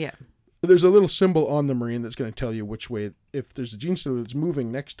to. Yeah. There's a little symbol on the Marine that's going to tell you which way. If there's a Genestealer that's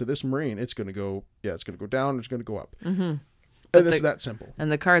moving next to this Marine, it's going to go down, it's going to go up. Mm-hmm. It's that simple. And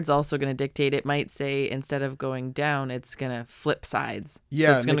the card's also going to dictate. It might say instead of going down, it's going to flip sides. Yeah,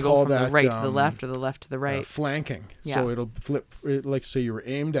 so it's going to go from the right to the left or the left to the right. Flanking. Yeah. So it'll flip. Like say you were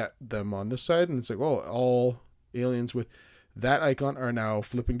aimed at them on this side, and it's like, well, all aliens with that icon are now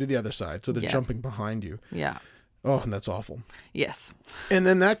flipping to the other side. So they're jumping behind you. Yeah. Oh, and that's awful. Yes. And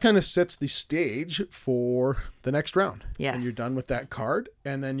then that kind of sets the stage for the next round. Yes. And you're done with that card,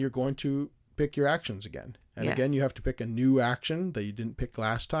 and then you're going to pick your actions again. And again, you have to pick a new action that you didn't pick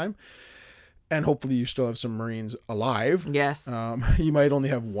last time. And hopefully you still have some Marines alive. Yes. You might only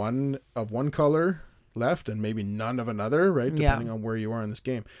have one of one color left and maybe none of another, right? Depending on where you are in this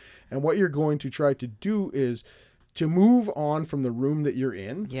game. And what you're going to try to do is to move on from the room that you're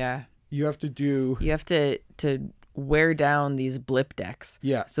in. Yeah. You have to wear down these blip decks.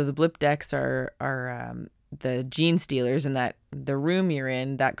 Yeah. So the blip decks are the Genestealers, and that the room you're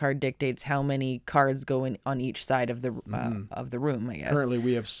in, that card dictates how many cards go in on each side of the room, I guess. Currently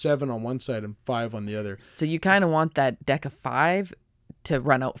we have 7 on one side and 5 on the other. So you kind of want that deck of 5 to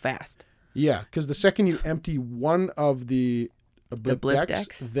run out fast. Yeah, because the second you empty one of the blip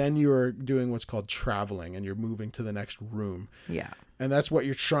decks, then you're doing what's called traveling, and you're moving to the next room. Yeah. And that's what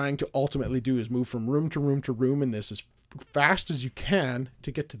you're trying to ultimately do, is move from room to room to room in this as fast as you can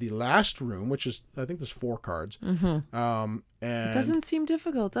to get to the last room, which is, I think there's 4 cards. Mm-hmm. And it doesn't seem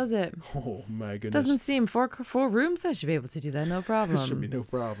difficult, does it? Oh my goodness. Doesn't seem 4 rooms. I should be able to do that, no problem. There should be no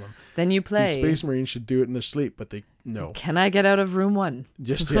problem. Then you play. The Space Marines should do it in their sleep, but no. Can I get out of room 1?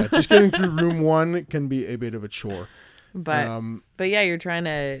 Just getting through room 1 can be a bit of a chore. But yeah, you're trying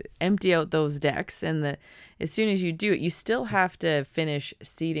to empty out those decks, and as soon as you do it, you still have to finish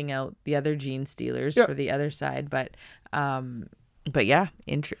seeding out the other Genestealers for the other side. But yeah,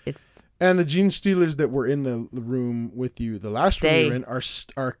 it's and the Genestealers that were in the room with you, the last room you're in,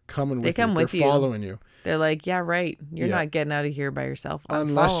 are coming with you. They come with you. They're following you. They're like, yeah, right. You're not getting out of here by yourself.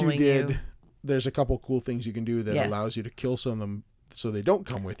 Unless you did. There's a couple cool things you can do that allows you to kill some of them, so they don't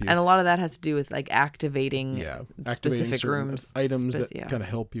come with you. And a lot of that has to do with like activating specific rooms, items that kind of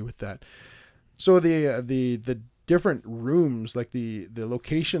help you with that. So the different rooms, like the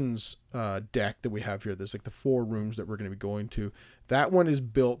locations deck that we have here, there's like the 4 rooms that we're going to be going to. That one is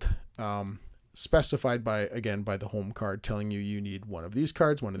built specified by the home card, telling you need one of these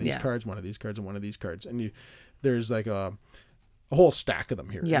cards, one of these cards, one of these cards, and one of these cards. And there's like a whole stack of them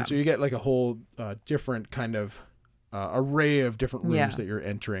here. Yeah. And so you get like a whole different kind of array of different rooms that you're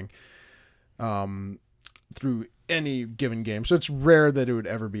entering through any given game. So it's rare that it would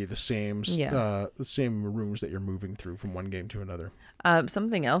ever be the same rooms that you're moving through from one game to another.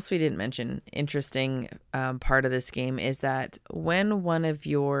 Something else we didn't mention, interesting part of this game, is that when one of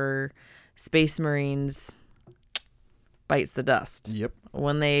your Space Marines bites the dust,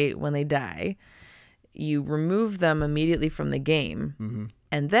 when they die, you remove them immediately from the game,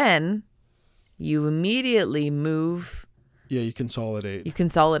 and then you immediately move Yeah, you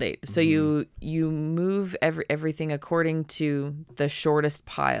consolidate. So you move everything according to the shortest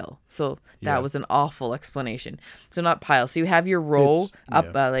pile. So that was an awful explanation. So not pile. So you have your row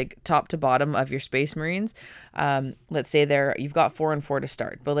up like top to bottom of your Space Marines. Let's say you've got 4 and 4 to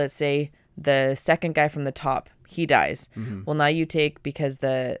start, but let's say the second guy from the top, he dies. Well, now you take, because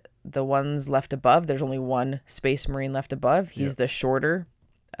the ones left above, there's only one Space Marine left above. He's the shorter.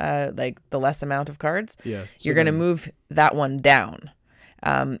 Like the less amount of cards, you're going to move that one down.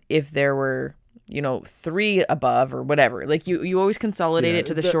 If there were, 3 above or whatever, like you always consolidate it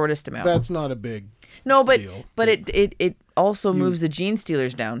to the shortest amount. That's not a big deal. But it also moves the Gene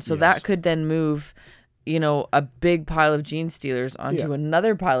Stealers down. So that could then move, a big pile of Gene Stealers onto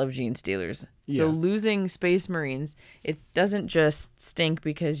another pile of Gene Stealers. So losing Space Marines, it doesn't just stink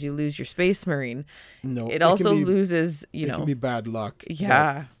because you lose your Space Marine. No, it also loses, It can be bad luck.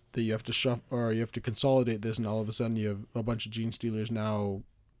 Yeah. That you have to shuffle, or you have to consolidate this, and all of a sudden you have a bunch of Gene Stealers now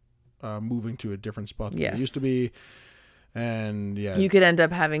moving to a different spot than they used to be. And you could end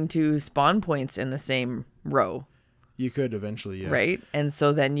up having 2 spawn points in the same row. You could eventually, Right? And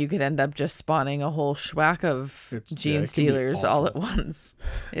so then you could end up just spawning a whole schwack of Gene Stealers all at once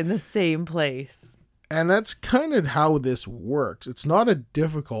in the same place. And that's kind of how this works. It's not a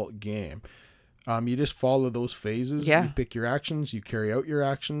difficult game. You just follow those phases. Yeah. You pick your actions, you carry out your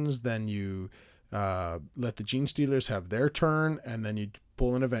actions, then you let the Gene Stealers have their turn, and then you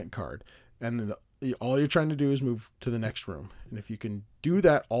pull an event card. And then all you're trying to do is move to the next room. And if you can do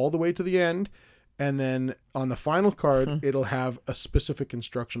that all the way to the end, and then on the final card, it'll have a specific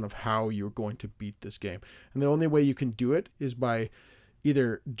instruction of how you're going to beat this game. And the only way you can do it is by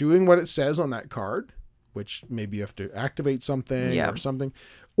either doing what it says on that card, which maybe you have to activate something or something,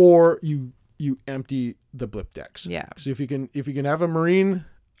 or you empty the blip decks. Yeah. So if you can have a Marine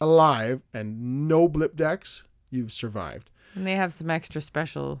alive and no blip decks, you've survived. And they have some extra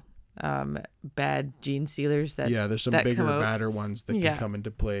special bad Gene Stealers that there's some bigger, badder ones that can come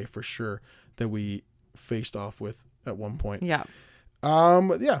into play for sure, that we faced off with at one point. Yeah.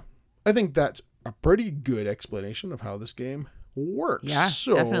 I think that's a pretty good explanation of how this game works. Yeah,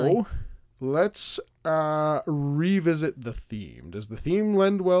 so definitely. Let's revisit the theme. Does the theme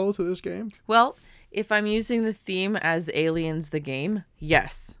lend well to this game? Well, if I'm using the theme as Aliens the game,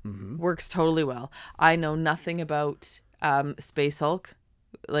 yes. Works totally well. I know nothing about Space Hulk,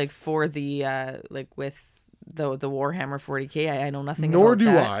 like for the with the Warhammer 40K. I know nothing Nor about do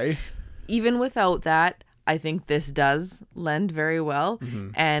that. I. Even without that, I think this does lend very well.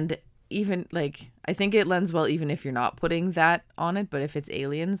 And even I think it lends well even if you're not putting that on it, but if it's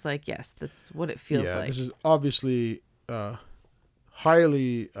aliens, yes, that's what it feels like. This is obviously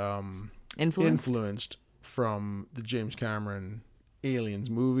highly influenced from the James Cameron Aliens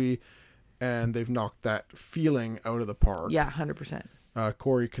movie, and they've knocked that feeling out of the park. Yeah, 100%.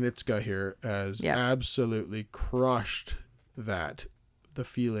 Corey Konieczka here has absolutely crushed the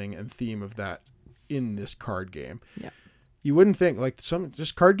feeling and theme of that in this card game. Yeah. You wouldn't think,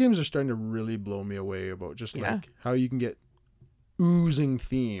 just card games are starting to really blow me away about just how you can get oozing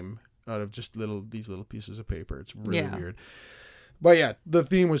theme out of just these little pieces of paper. It's really weird. But the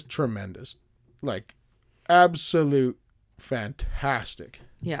theme was tremendous. Absolute fantastic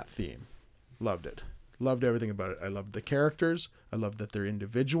theme. Loved it. Loved everything about it. I loved the characters. I loved that they're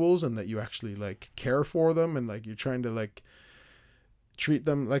individuals and that you actually care for them, and you're trying to treat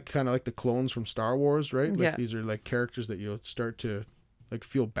them kind of like the clones from Star Wars, right? These are characters that you'll start to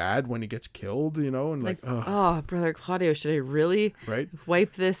feel bad when he gets killed, and oh, Brother Claudio, should I really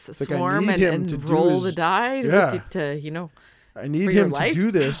wipe this swarm I and roll the die I need him to do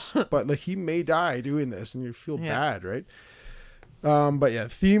this, but he may die doing this, and you feel bad, right?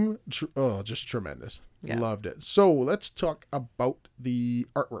 But theme, just tremendous. Yeah. Loved it. So let's talk about the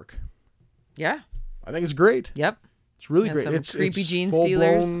artwork. Yeah. I think it's great. Yep. It's really great. It's creepy Gene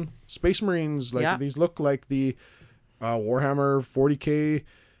Stealers. Space Marines. These look like the Warhammer 40K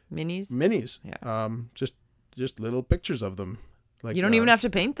minis. Yeah. Just little pictures of them. You don't even have to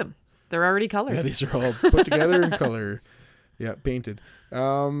paint them. They're already colored. Yeah, these are all put together in color. Yeah, painted.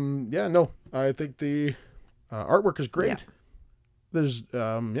 I think the artwork is great. Yeah. There's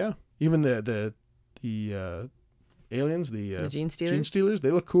even the aliens, the Gene Stealers. Gene Stealers,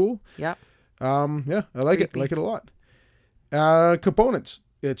 they look cool. Yeah. I like it. I like it a lot. Components.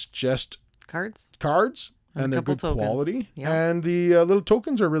 It's just cards, and they're good tokens. Quality. Yep. And the little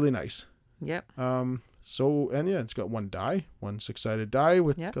tokens are really nice. Yep. It's got one 6-sided die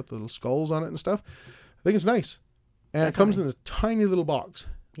with got the little skulls on it and stuff. I think it's nice. And It comes in a tiny little box.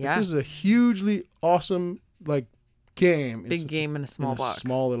 Yeah. This is a hugely awesome game. Big game in a small box.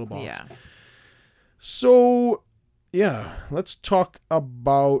 Small little box. Yeah. So yeah, let's talk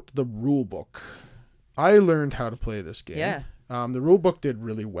about the rule book. I learned how to play this game. Yeah. The rule book did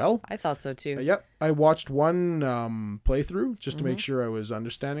really well. I thought so too. Yep. I watched one playthrough just to make sure I was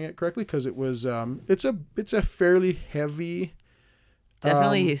understanding it correctly, because it was it's a fairly heavy,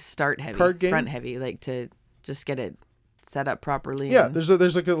 definitely start heavy, card game. front heavy, like to just get it set up properly. Yeah, and...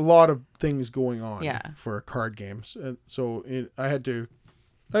 there's like a lot of things going on Yeah. for card games, so I had to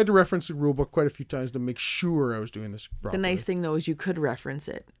reference the rule book quite a few times to make sure I was doing this properly. The nice thing though is you could reference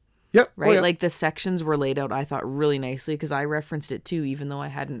it. Yep. Right? Oh, yeah. Like the sections were laid out, I thought, really nicely, because I referenced it too, even though I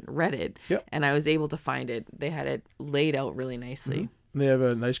hadn't read it. Yep. And I was able to find it. They had it laid out really nicely. They have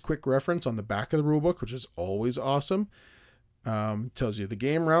a nice quick reference on the back of the rule book, which is always awesome. Tells you the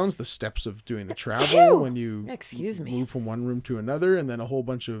game rounds, the steps of doing the travel when you move from one room to another, and then a whole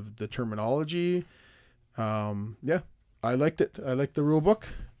bunch of the terminology. Yeah, I liked it. I liked the rule book.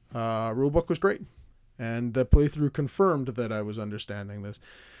 Rule book was great. And the playthrough confirmed that I was understanding this.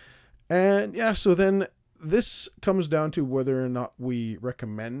 And yeah, so then this comes down to whether or not we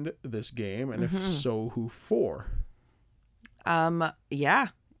recommend this game, and if so, who for? Yeah,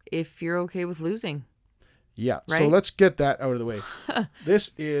 if you're okay with losing. Yeah, right? So let's get that out of the way.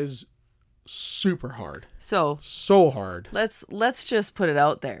 This is super hard. So hard. Let's just put it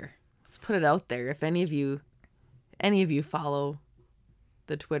out there. Let's put it out there. If any of you follow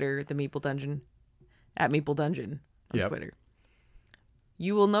the Twitter, the Meeple Dungeon, at Meeple Dungeon on Twitter,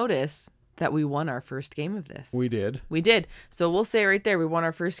 you will notice that we won our first game of this. We did. So we'll say right there, we won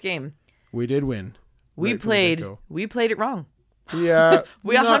our first game. We did win. We played it wrong. Yeah.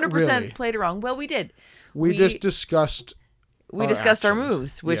 We 100% played it wrong. Well, we did. We just discussed our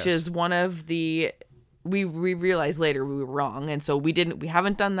moves, which is one of the... We realized later we were wrong, and so we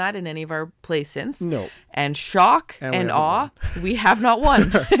haven't done that in any of our plays since. No. And shock and awe, we have not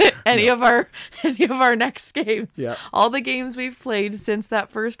won any of our next games. Yeah. All the games we've played since that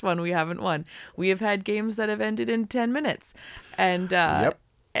first one, we haven't won. We have had games that have ended in 10 minutes. And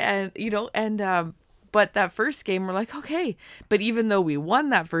but that first game, we're like, okay. But even though we won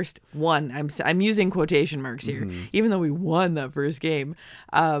that first one, I'm using quotation marks here. Even though we won that first game,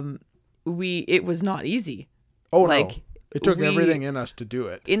 it was not easy. Oh, no. It took everything in us to do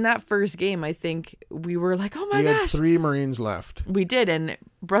it. In that first game, I think we were like, oh my gosh. We had 3 Marines left. We did. And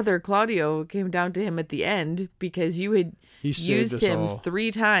Brother Claudio came down to him at the end because you had used him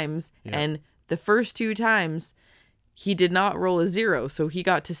 3 times. Yeah. And the first 2 times, he did not roll a 0. So he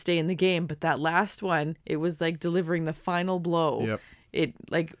got to stay in the game. But that last one, it was like delivering the final blow. Yep. It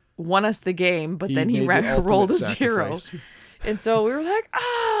like won us the game, but then he rolled a sacrifice. 0. And so we were like,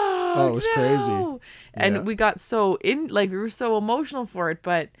 oh, it was crazy. And we got so we were so emotional for it,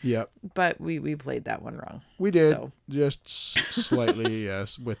 but we played that one wrong. We did, just slightly,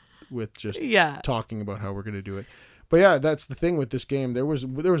 yes, with just talking about how we're going to do it. But yeah, that's the thing with this game. There was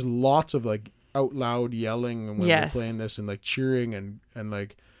lots of like out loud yelling when we were playing this, and like cheering and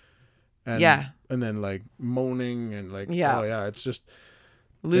then like moaning and like, oh yeah, it's just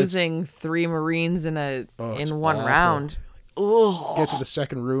losing 3 Marines in one round. Oh. Get to the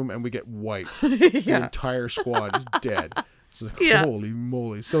second room and we get wiped. The entire squad is dead. It's like, holy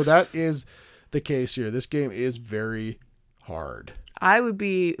moly. So that is the case here. This game is very hard. I would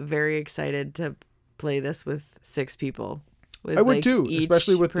be very excited to play this with 6 people. I would too,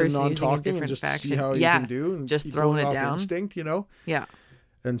 especially with the non-talking, and just see how you can do, and just throwing it down, instinct, Yeah.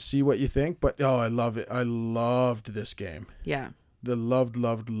 And see what you think. But I love it. I loved this game. Yeah. Loved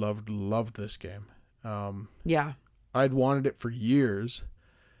this game. Yeah. I'd wanted it for years,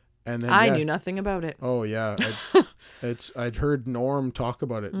 and then I knew nothing about it. Oh yeah, I'd heard Norm talk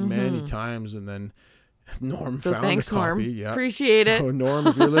about it many times, and then Norm found a copy. Norm. Yeah, appreciate it. So Norm,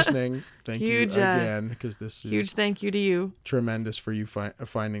 if you're listening, thank you again, because this is huge. Thank you to you. Tremendous for you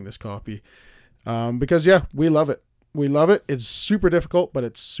finding this copy, because we love it. We love it. It's super difficult, but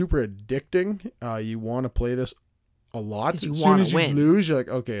it's super addicting. You want to play this a lot. As soon as you lose, you're like,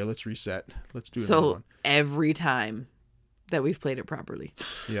 okay, let's reset. Let's do another one. Every time that we've played it properly.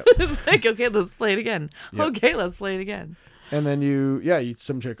 Yeah. It's like, okay, let's play it again. Yep. Okay, let's play it again. And then you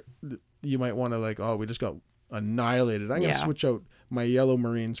might want to like, oh, we just got annihilated. I'm going to switch out my yellow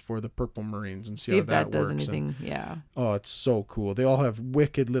Marines for the purple Marines and see how that works. Does anything. Oh, it's so cool. They all have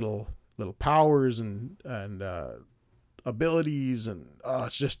wicked little powers and abilities, and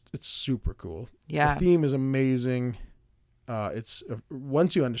it's super cool. Yeah. The theme is amazing. It's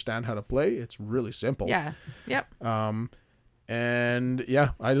once you understand how to play, it's really simple. Yeah. Yep. And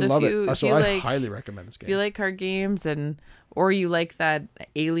yeah, I love it. So I highly recommend this game. If you like card games or you like that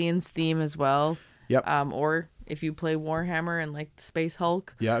Aliens theme as well. Yep. Or if you play Warhammer and like Space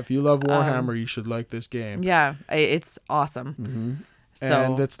Hulk. Yeah, if you love Warhammer, you should like this game. Yeah, it's awesome. Mm-hmm. So,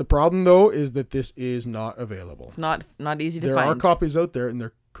 and that's the problem, though, is that this is not available. It's not easy to find. There are copies out there, and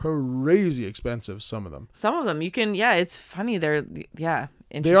they're crazy expensive, some of them. Some of them, you can, it's funny. They're,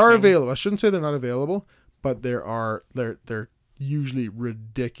 They are available. I shouldn't say they're not available, but they're usually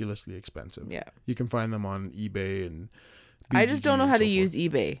ridiculously expensive. Yeah. You can find them on eBay and BGG. I just don't know how to use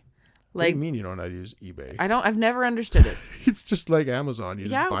eBay. Like, what do you mean you don't know how to use eBay? I've never understood it. It's just like Amazon. You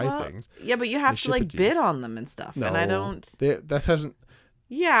just buy things. Yeah, but you have to like bid on them and stuff. No, and I don't. That hasn't.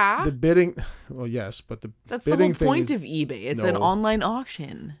 Yeah. The bidding. Well, yes, but that's bidding the whole point of eBay. It's an online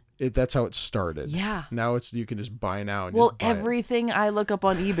auction. That's how it started. Yeah. Now you can just buy now. And well, everything I look up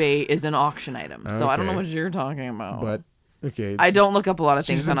on eBay is an auction item. So I don't know what you're talking about. But okay. I don't look up a lot of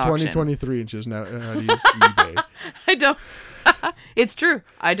things on auction. She's in 2023 and she doesn't know how to use eBay. I don't. It's true.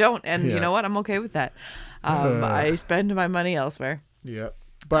 I don't. And you know what? I'm okay with that. I spend my money elsewhere. Yeah.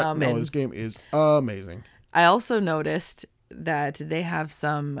 But no, this game is amazing. I also noticed that they have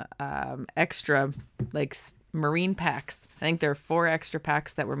some extra, like, marine packs. I think there are 4 extra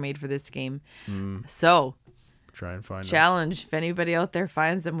packs that were made for this game. So try and find challenge them. If anybody out there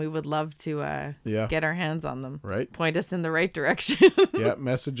finds them, we would love to get our hands on them. Right. Point us in the right direction. Yeah.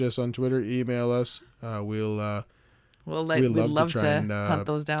 Message us on Twitter. Email us. We'd love to hunt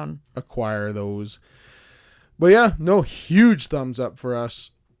those down. Acquire those. But yeah, no, huge thumbs up for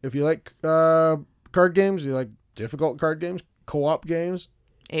us. If you like card games, you like difficult card games, co-op games,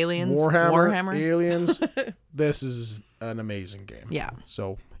 Aliens, Warhammer. Aliens. This is an amazing game. Yeah.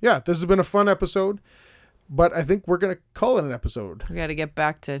 So yeah, this has been a fun episode. But I think we're going to call it an episode. We got to get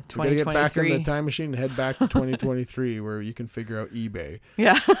back to 2023. We got to get back in the time machine and head back to 2023 where you can figure out eBay.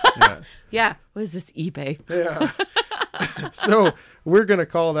 Yeah. Yeah. What is this eBay? Yeah. So we're going to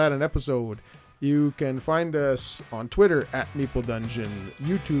call that an episode. You can find us on Twitter at Meeple Dungeon,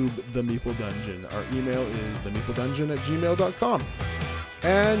 YouTube, The Meeple Dungeon. Our email is themeepledungeon@gmail.com.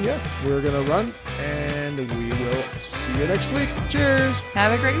 And yeah, we're going to run and we will see you next week. Cheers.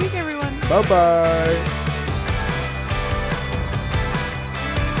 Have a great week, everyone. Bye-bye.